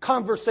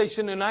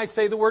conversation, and I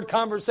say the word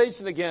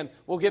conversation again.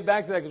 We'll get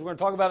back to that because we're going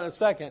to talk about it in a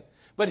second.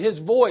 But His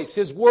voice,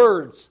 His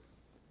words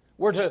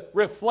were to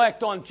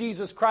reflect on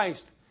Jesus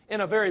Christ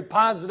in a very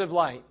positive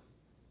light.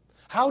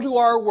 How do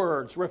our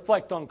words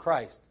reflect on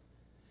Christ?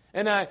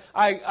 And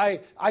I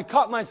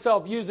caught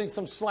myself using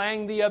some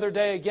slang the other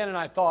day again, and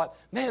I thought,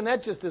 man,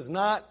 that just is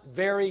not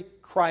very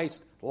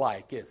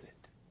Christ-like, is it?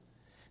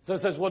 So it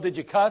says, well, did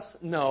you cuss?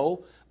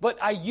 No. But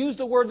I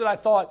used a word that I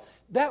thought,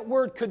 that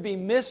word could be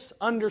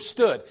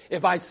misunderstood.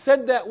 If I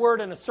said that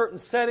word in a certain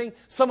setting,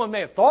 someone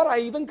may have thought I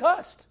even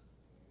cussed.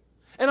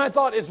 And I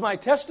thought, is my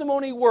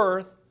testimony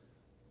worth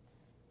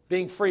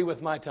being free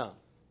with my tongue?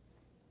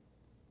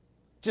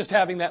 Just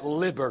having that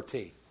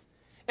liberty.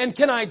 And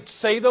can I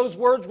say those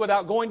words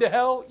without going to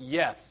hell?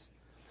 Yes.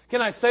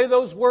 Can I say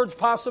those words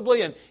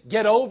possibly and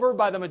get over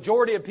by the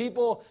majority of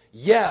people?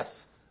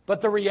 Yes.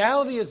 But the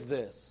reality is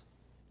this,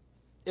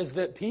 is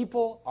that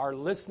people are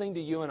listening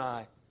to you and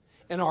I,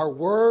 and our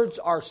words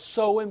are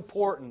so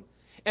important.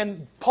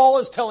 And Paul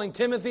is telling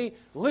Timothy,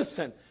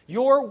 listen,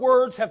 your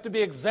words have to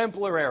be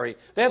exemplary.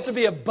 They have to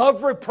be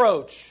above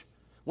reproach.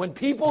 When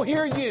people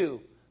hear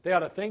you, they ought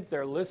to think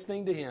they're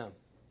listening to him.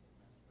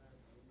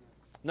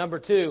 Number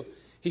 2,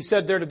 he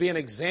said they're to be an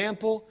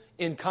example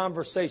in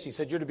conversation. He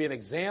said you're to be an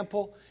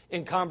example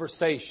in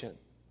conversation.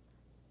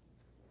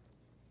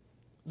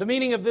 The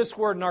meaning of this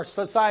word in our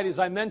society, as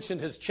I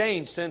mentioned, has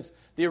changed since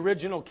the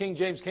original King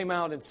James came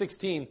out in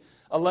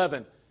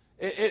 1611.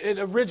 It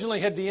originally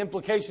had the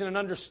implication and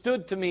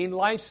understood to mean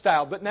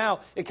lifestyle, but now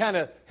it kind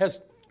of has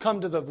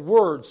come to the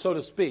word, so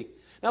to speak.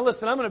 Now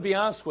listen, I'm going to be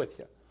honest with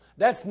you.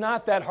 That's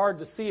not that hard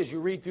to see as you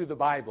read through the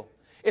Bible.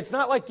 It's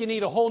not like you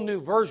need a whole new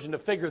version to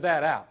figure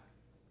that out.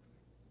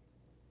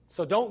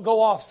 So don't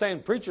go off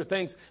saying preacher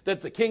thinks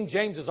that the King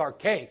James is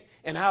archaic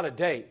and out of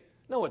date.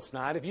 No, it's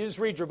not. If you just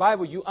read your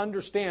Bible, you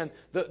understand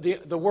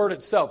the word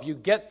itself. You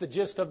get the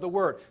gist of the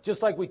word.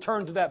 Just like we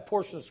turned to that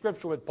portion of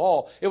Scripture with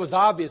Paul, it was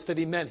obvious that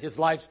he meant his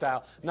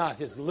lifestyle, not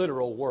his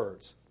literal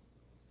words.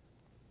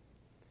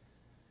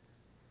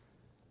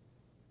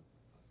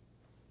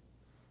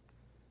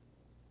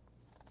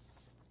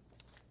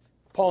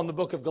 Paul in the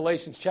book of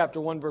Galatians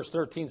chapter 1 verse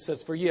 13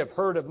 says, "For ye have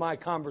heard of my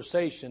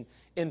conversation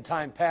in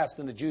time past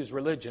in the Jews'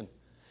 religion,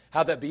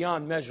 how that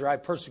beyond measure I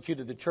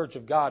persecuted the church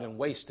of God and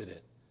wasted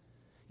it."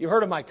 You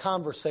heard of my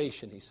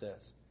conversation, he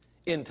says,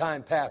 in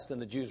time past in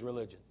the Jews'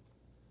 religion.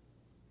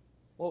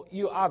 Well,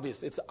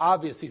 it's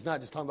obvious he's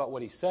not just talking about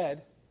what he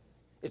said.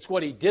 It's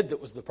what he did that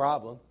was the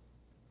problem.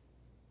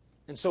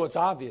 And so it's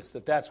obvious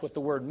that that's what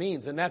the word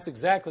means. And that's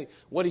exactly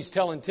what he's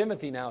telling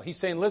Timothy now. He's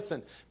saying,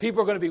 listen,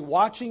 people are going to be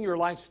watching your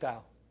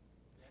lifestyle,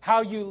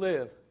 how you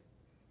live.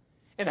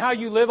 And how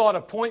you live ought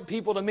to point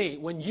people to me.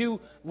 Where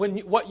you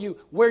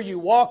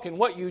walk and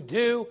what you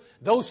do,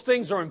 those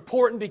things are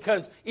important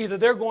because either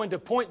they're going to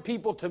point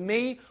people to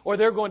me or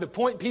they're going to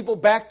point people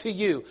back to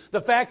you. The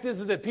fact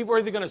is that people are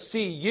either going to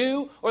see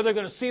you or they're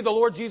going to see the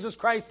Lord Jesus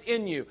Christ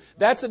in you.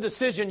 That's a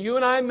decision you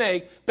and I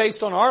make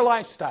based on our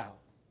lifestyle.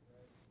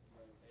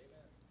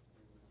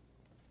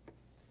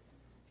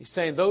 He's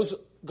saying those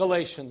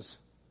Galatians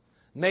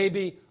may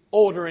be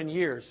older in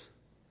years.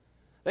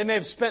 They may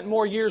have spent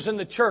more years in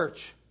the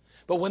church.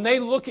 But when they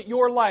look at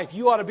your life,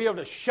 you ought to be able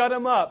to shut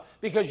them up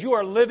because you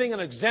are living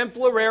an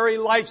exemplary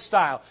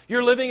lifestyle.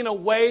 You're living in a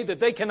way that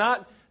they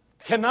cannot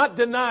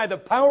deny the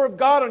power of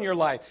God on your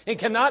life and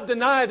cannot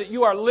deny that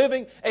you are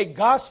living a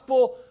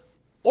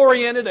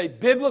gospel-oriented, a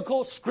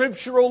biblical,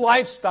 scriptural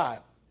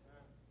lifestyle.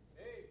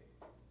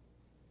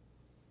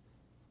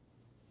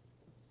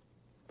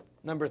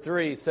 Number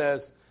 3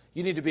 says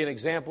you need to be an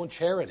example in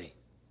charity.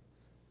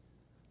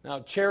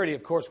 Now, charity,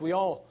 of course, we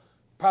all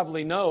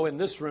probably know in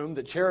this room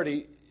that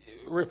charity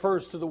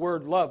refers to the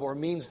word love or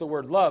means the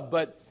word love,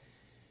 but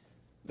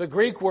the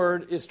Greek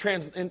word it's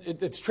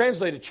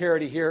translated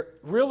charity here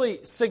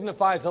really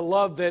signifies a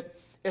love that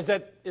is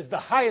the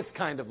highest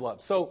kind of love.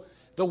 So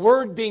the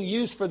word being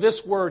used for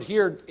this word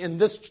here in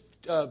this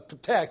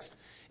text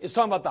is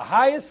talking about the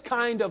highest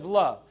kind of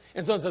love.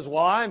 And someone says,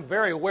 well, I'm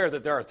very aware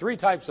that there are 3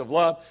 types of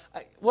love.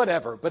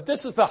 Whatever, but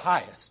this is the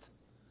highest.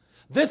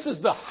 This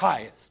is the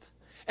highest.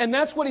 And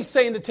that's what he's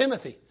saying to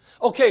Timothy.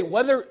 Okay,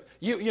 whether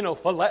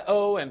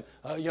phileo and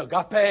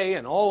agape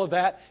and all of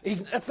that.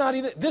 That's not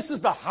even. This is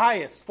the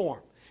highest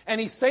form.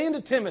 And he's saying to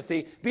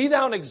Timothy, be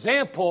thou an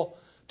example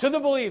to the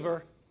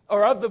believer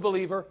or of the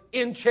believer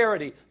in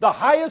charity. The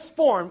highest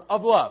form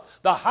of love.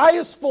 The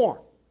highest form.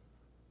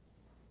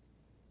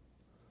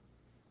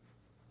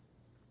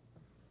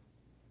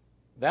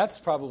 That's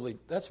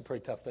a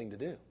pretty tough thing to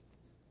do.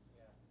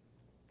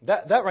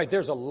 That right there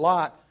is a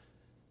lot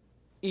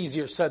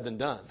easier said than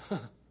done.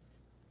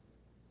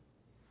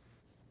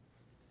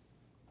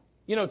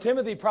 You know,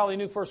 Timothy probably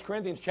knew 1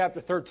 Corinthians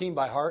chapter 13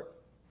 by heart.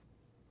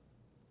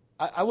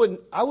 I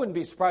wouldn't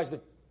be surprised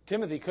if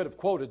Timothy could have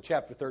quoted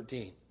chapter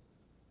 13. I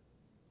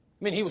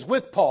mean, he was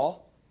with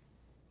Paul.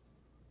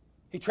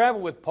 He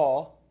traveled with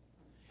Paul.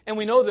 And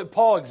we know that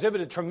Paul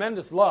exhibited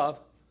tremendous love.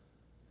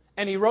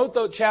 And he wrote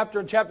that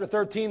chapter in chapter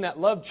 13, that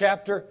love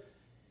chapter.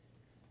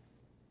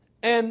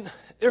 And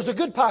there's a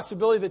good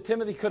possibility that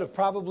Timothy could have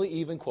probably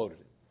even quoted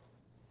it.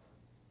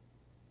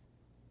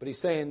 But he's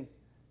saying,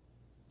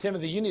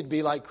 Timothy, you need to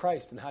be like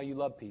Christ in how you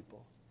love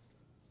people.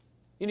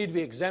 You need to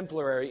be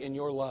exemplary in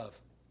your love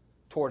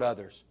toward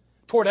others,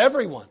 toward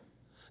everyone.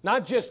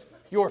 Not just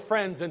your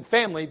friends and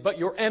family, but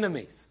your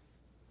enemies.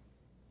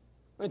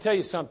 Let me tell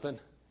you something,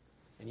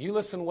 and you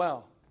listen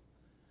well.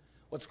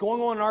 What's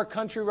going on in our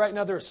country right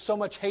now, there's so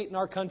much hate in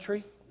our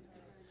country.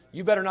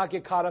 You better not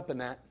get caught up in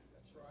that.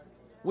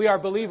 We are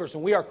believers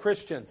and we are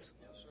Christians.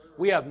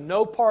 We have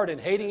no part in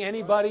hating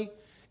anybody,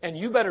 and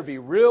you better be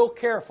real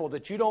careful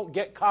that you don't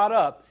get caught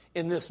up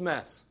in this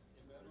mess.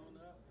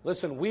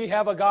 Listen, we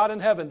have a God in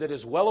heaven that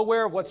is well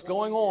aware of what's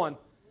going on.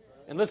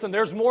 And listen,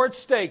 there's more at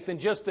stake than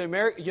just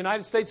the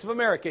United States of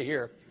America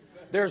here.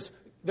 There's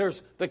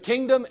the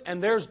kingdom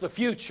and there's the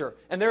future.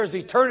 And there's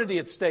eternity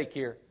at stake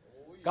here.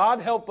 God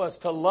help us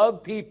to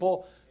love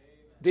people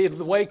the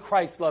way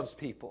Christ loves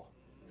people.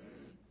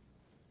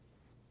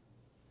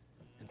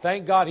 And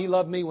thank God He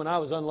loved me when I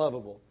was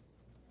unlovable.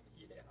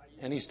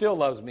 And He still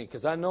loves me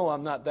because I know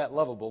I'm not that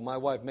lovable. My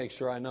wife makes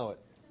sure I know it.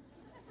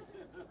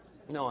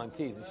 No, I'm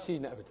teasing. She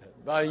never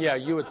did. Yeah,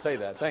 you would say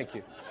that. Thank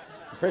you.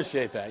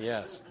 Appreciate that,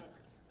 yes.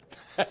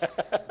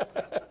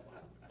 The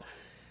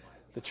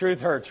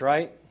truth hurts,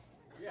 right?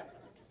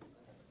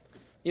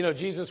 You know,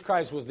 Jesus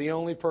Christ was the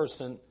only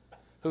person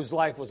whose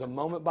life was a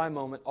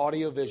moment-by-moment,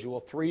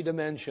 audio-visual,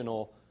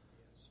 three-dimensional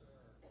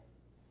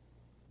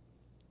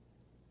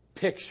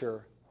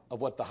picture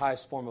of what the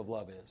highest form of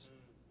love is.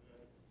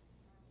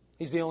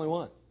 He's the only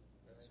one.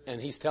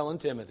 And He's telling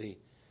Timothy,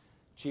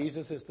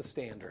 Jesus is the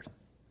standard.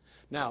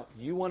 Now,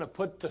 you want to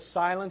put to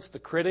silence the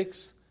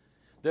critics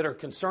that are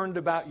concerned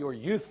about your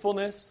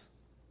youthfulness,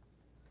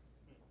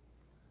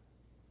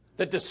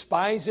 that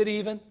despise it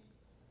even,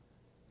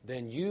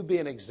 then you be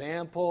an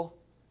example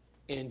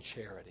in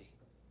charity.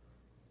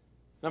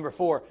 Number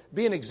 4,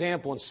 be an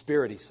example in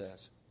spirit, he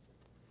says.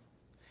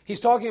 He's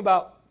talking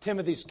about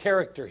Timothy's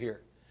character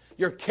here.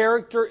 Your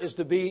character is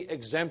to be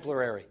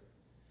exemplary.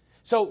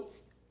 So,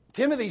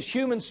 Timothy's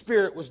human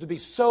spirit was to be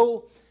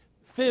so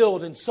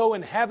filled and so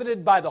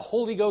inhabited by the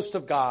Holy Ghost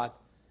of God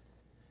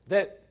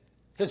that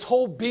his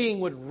whole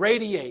being would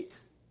radiate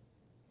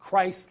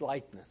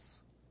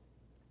Christ-likeness.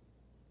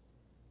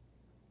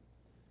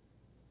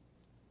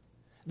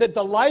 That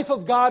the life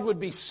of God would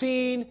be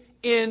seen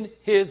in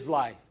his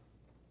life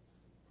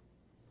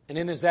and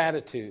in his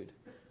attitude.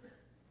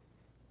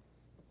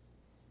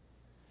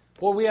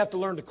 Boy, we have to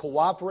learn to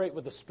cooperate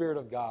with the Spirit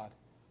of God.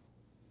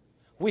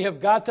 We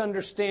have got to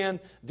understand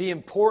the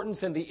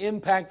importance and the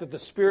impact that the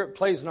Spirit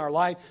plays in our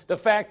life. The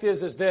fact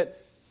is that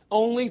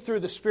only through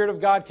the Spirit of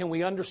God can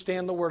we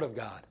understand the Word of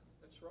God.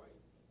 That's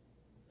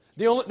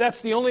right.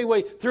 That's the only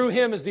way. Through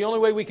Him is the only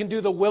way we can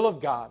do the will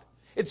of God.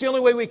 It's the only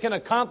way we can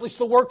accomplish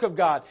the work of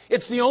God.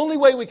 It's the only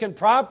way we can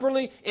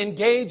properly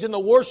engage in the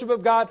worship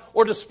of God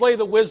or display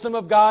the wisdom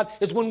of God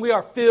is when we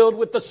are filled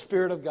with the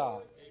Spirit of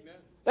God. Amen.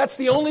 That's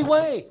the only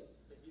way.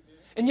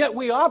 And yet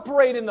we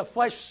operate in the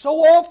flesh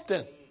so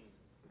often.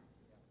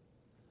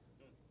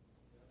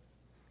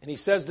 And he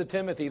says to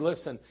Timothy,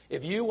 listen,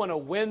 if you want to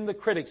win the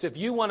critics, if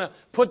you want to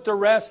put to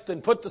rest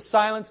and put to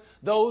silence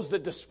those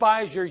that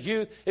despise your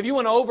youth, if you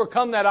want to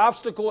overcome that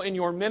obstacle in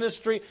your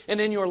ministry and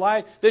in your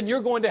life, then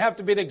you're going to have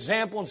to be an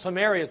example in some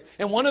areas.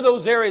 And one of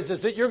those areas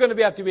is that you're going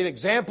to have to be an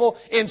example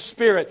in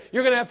spirit.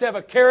 You're going to have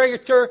a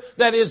character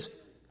that is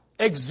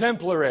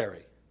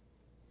exemplary.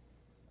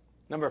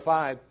 Number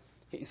 5,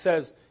 he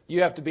says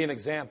you have to be an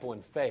example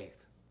in faith.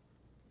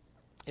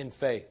 In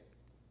faith.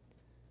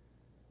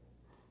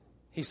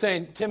 He's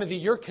saying, Timothy,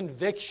 your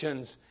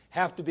convictions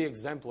have to be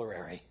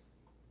exemplary.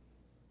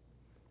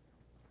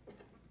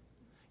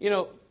 You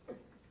know,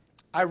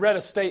 I read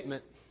a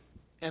statement,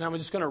 and I'm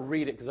just going to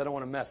read it because I don't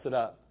want to mess it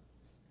up.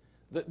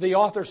 The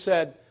author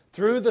said,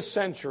 through the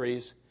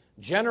centuries,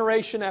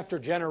 generation after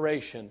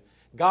generation,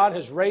 God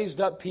has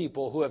raised up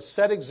people who have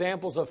set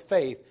examples of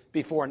faith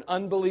before an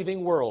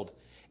unbelieving world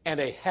and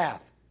a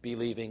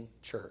half-believing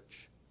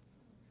church.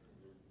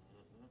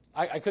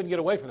 I couldn't get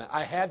away from that.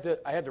 I had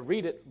to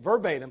read it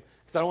verbatim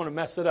because I don't want to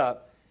mess it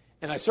up.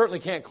 And I certainly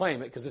can't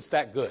claim it because it's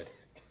that good.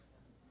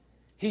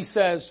 He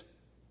says,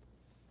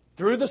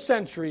 through the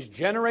centuries,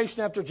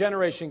 generation after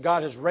generation,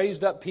 God has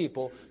raised up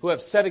people who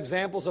have set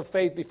examples of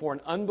faith before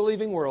an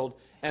unbelieving world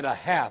and a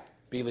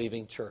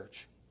half-believing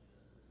church.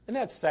 Isn't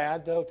that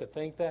sad, though, to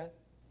think that?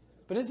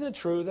 But isn't it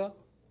true, though?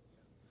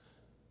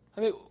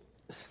 I mean,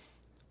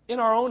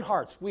 in our own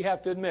hearts, we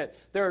have to admit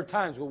there are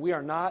times where we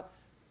are not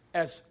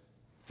as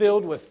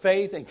filled with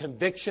faith and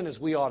conviction as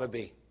we ought to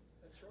be. Right.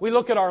 We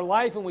look at our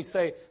life and we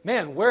say,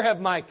 man, where have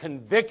my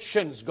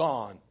convictions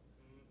gone?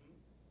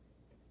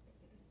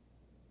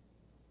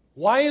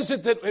 Why is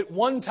it that at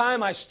one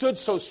time I stood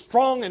so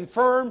strong and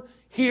firm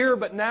here,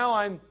 but now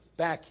I'm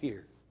back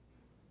here?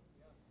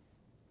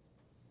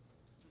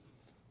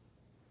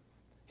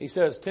 He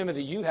says,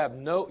 Timothy,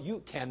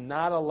 you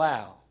cannot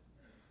allow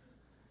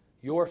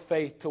your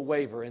faith to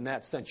waver in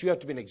that sense. You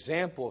have to be an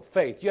example of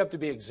faith. You have to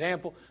be an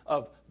example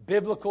of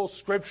biblical,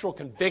 scriptural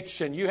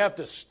conviction. You have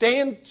to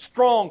stand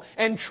strong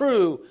and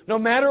true no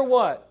matter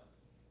what.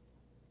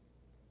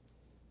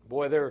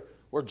 Boy, there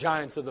were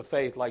giants of the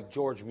faith like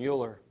George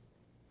Mueller.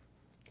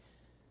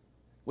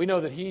 We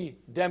know that he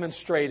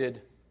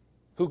demonstrated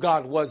who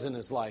God was in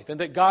his life and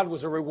that God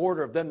was a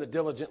rewarder of them that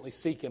diligently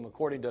seek Him,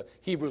 according to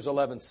Hebrews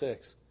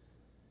 11:6.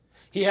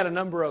 He had a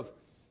number of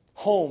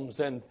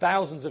homes and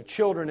thousands of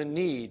children in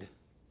need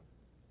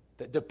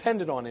that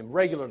depended on him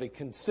regularly,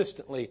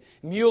 consistently.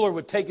 Mueller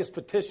would take his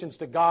petitions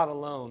to God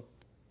alone.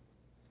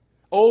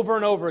 Over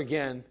and over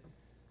again,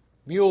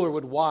 Mueller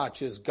would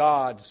watch as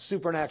God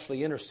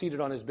supernaturally interceded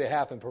on his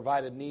behalf and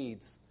provided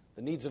needs,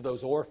 the needs of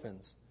those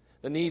orphans,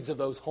 the needs of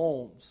those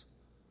homes.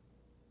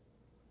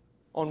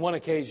 On one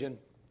occasion,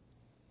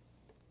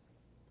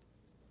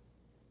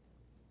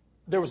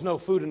 there was no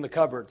food in the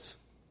cupboards.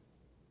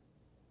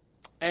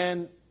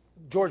 And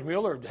George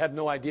Mueller had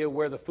no idea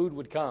where the food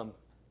would come.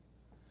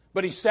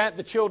 But he sat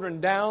the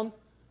children down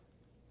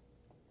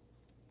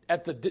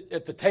at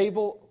the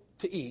table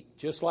to eat,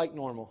 just like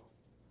normal,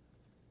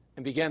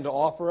 and began to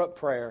offer up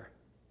prayer.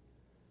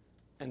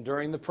 And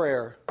during the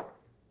prayer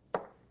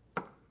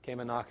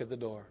came a knock at the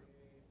door.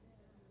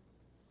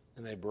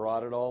 And they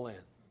brought it all in.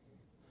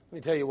 Let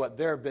me tell you what,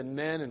 there have been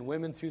men and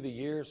women through the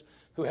years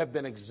who have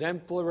been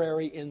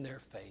exemplary in their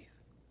faith.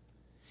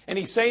 And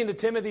he's saying to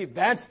Timothy,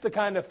 that's the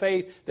kind of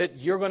faith that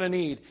you're going to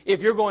need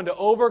if you're going to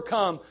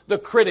overcome the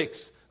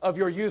critics of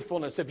your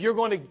youthfulness, if you're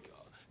going to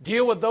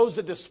deal with those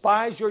that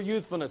despise your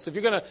youthfulness, if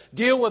you're going to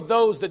deal with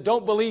those that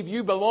don't believe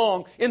you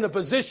belong in the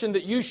position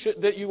that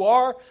you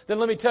are, then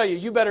let me tell you,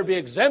 you better be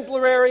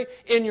exemplary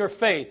in your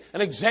faith,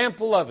 an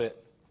example of it.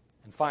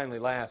 And finally,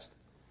 last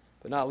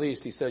but not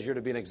least, he says you're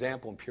to be an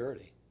example in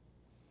purity.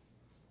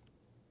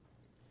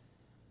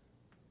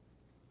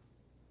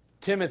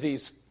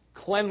 Timothy's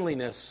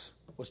cleanliness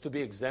was to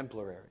be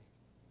exemplary.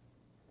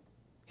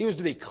 He was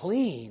to be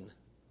clean.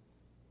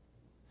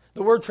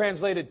 The word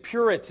translated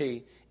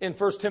purity in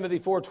 1 Timothy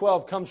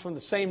 4:12 comes from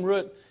the same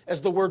root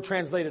as the word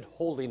translated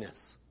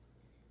holiness.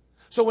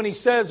 So when he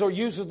says or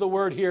uses the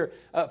word here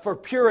for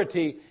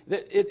purity,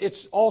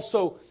 it's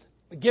also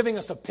giving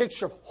us a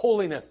picture of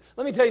holiness.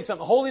 Let me tell you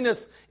something.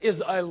 Holiness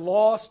is a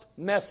lost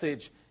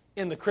message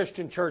in the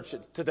Christian church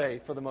today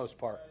for the most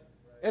part.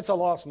 It's a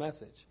lost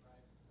message.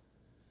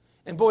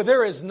 And boy,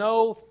 there is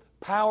no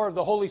power of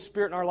the Holy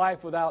Spirit in our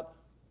life without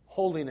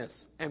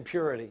holiness and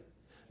purity.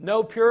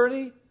 No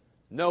purity,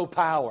 no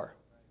power.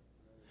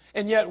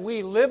 And yet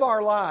we live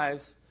our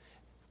lives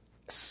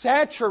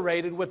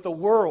saturated with the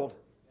world.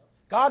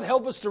 God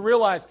help us to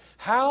realize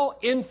how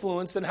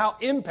influenced and how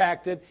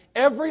impacted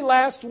every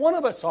last one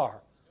of us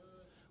are.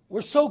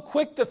 We're so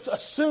quick to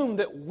assume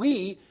that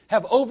we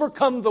have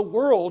overcome the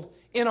world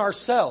in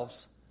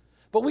ourselves.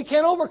 But we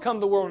can't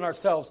overcome the world in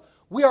ourselves.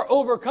 We are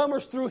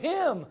overcomers through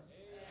Him.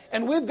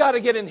 And we've got to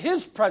get in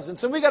His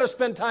presence, and we've got to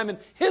spend time in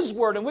His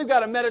Word, and we've got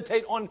to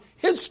meditate on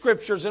His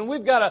Scriptures, and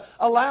we've got to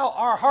allow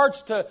our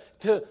hearts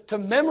to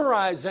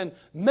memorize and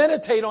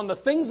meditate on the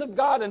things of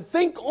God and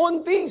think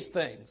on these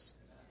things.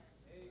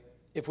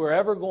 If we're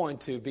ever going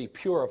to be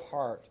pure of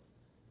heart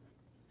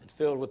and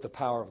filled with the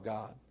power of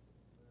God.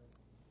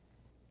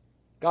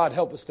 God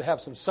help us to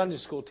have some Sunday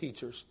school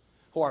teachers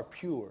who are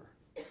pure,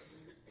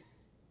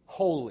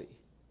 holy.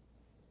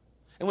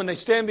 And when they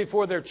stand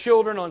before their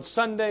children on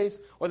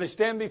Sundays, or they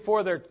stand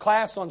before their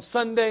class on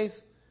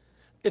Sundays,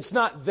 it's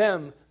not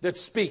them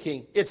that's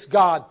speaking, it's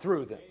God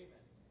through them.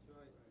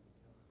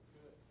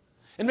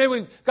 And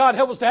may God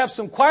help us to have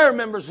some choir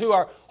members who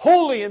are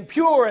holy and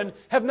pure and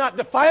have not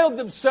defiled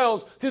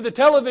themselves through the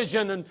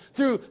television and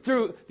through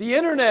the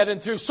internet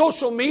and through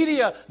social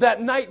media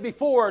that night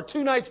before or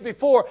 2 nights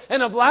before,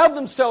 and have allowed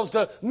themselves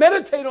to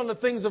meditate on the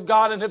things of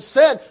God and have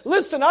said,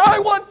 listen, I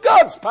want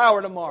God's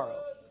power tomorrow.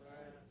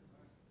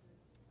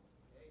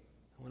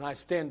 When I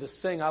stand to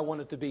sing, I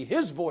want it to be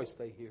His voice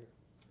they hear.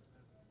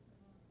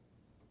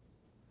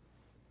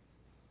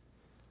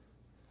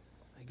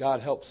 May God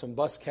help some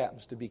bus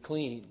captains to be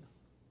clean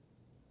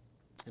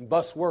and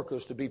bus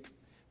workers to be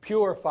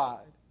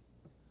purified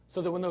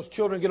so that when those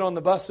children get on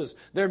the buses,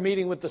 they're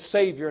meeting with the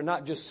Savior,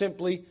 not just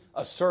simply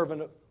a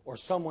servant or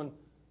someone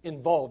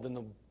involved in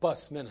the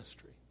bus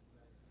ministry.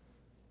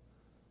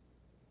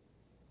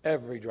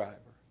 Every driver,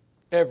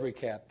 every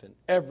captain,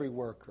 every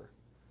worker,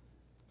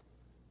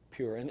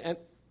 pure. And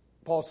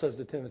Paul says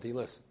to Timothy,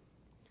 listen,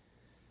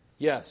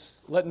 yes,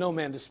 let no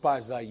man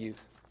despise thy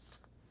youth.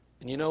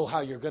 And you know how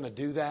you're going to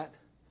do that?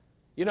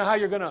 You know how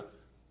you're going to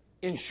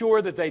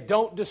ensure that they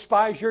don't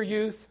despise your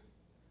youth?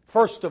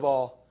 First of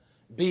all,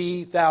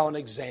 be thou an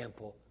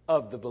example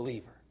of the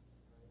believer.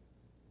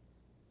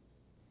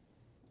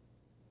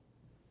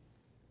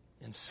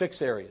 In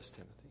 6 areas,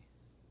 Timothy.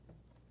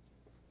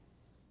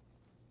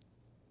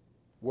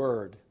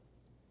 Word,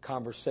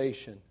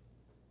 conversation,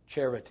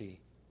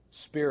 charity,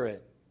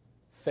 spirit,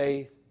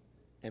 faith,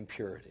 and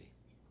purity.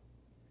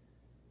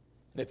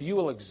 And if you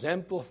will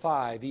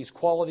exemplify these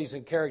qualities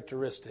and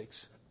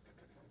characteristics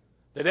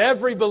that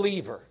every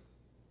believer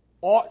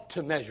ought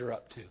to measure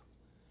up to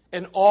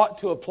and ought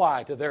to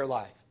apply to their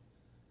life,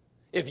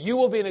 if you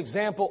will be an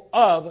example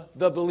of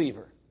the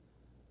believer,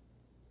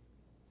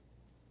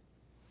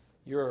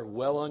 you're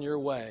well on your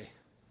way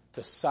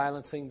to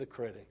silencing the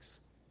critics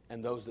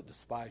and those that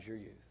despise your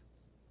youth.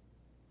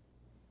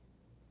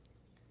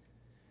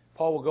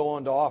 Paul will go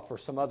on to offer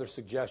some other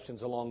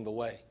suggestions along the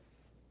way.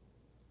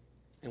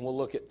 And we'll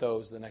look at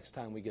those the next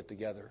time we get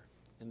together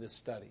in this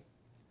study.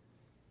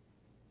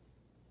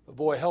 But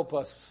boy, help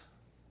us.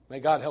 May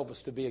God help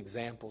us to be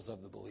examples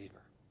of the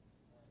believer.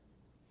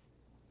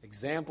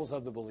 Examples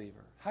of the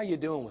believer. How are you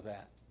doing with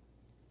that?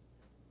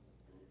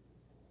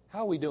 How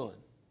are we doing?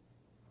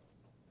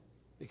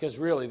 Because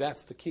really,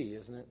 that's the key,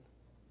 isn't it?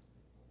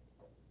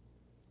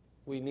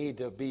 We need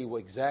to be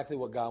exactly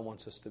what God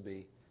wants us to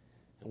be.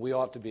 And we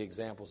ought to be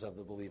examples of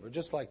the believer,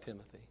 just like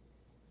Timothy.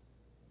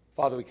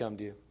 Father, we come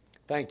to you.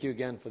 Thank you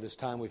again for this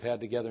time we've had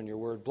together in your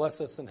word.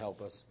 Bless us and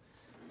help us.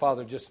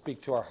 Father, just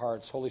speak to our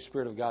hearts. Holy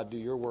Spirit of God, do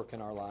your work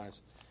in our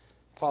lives.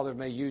 Father,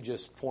 may you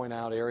just point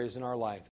out areas in our life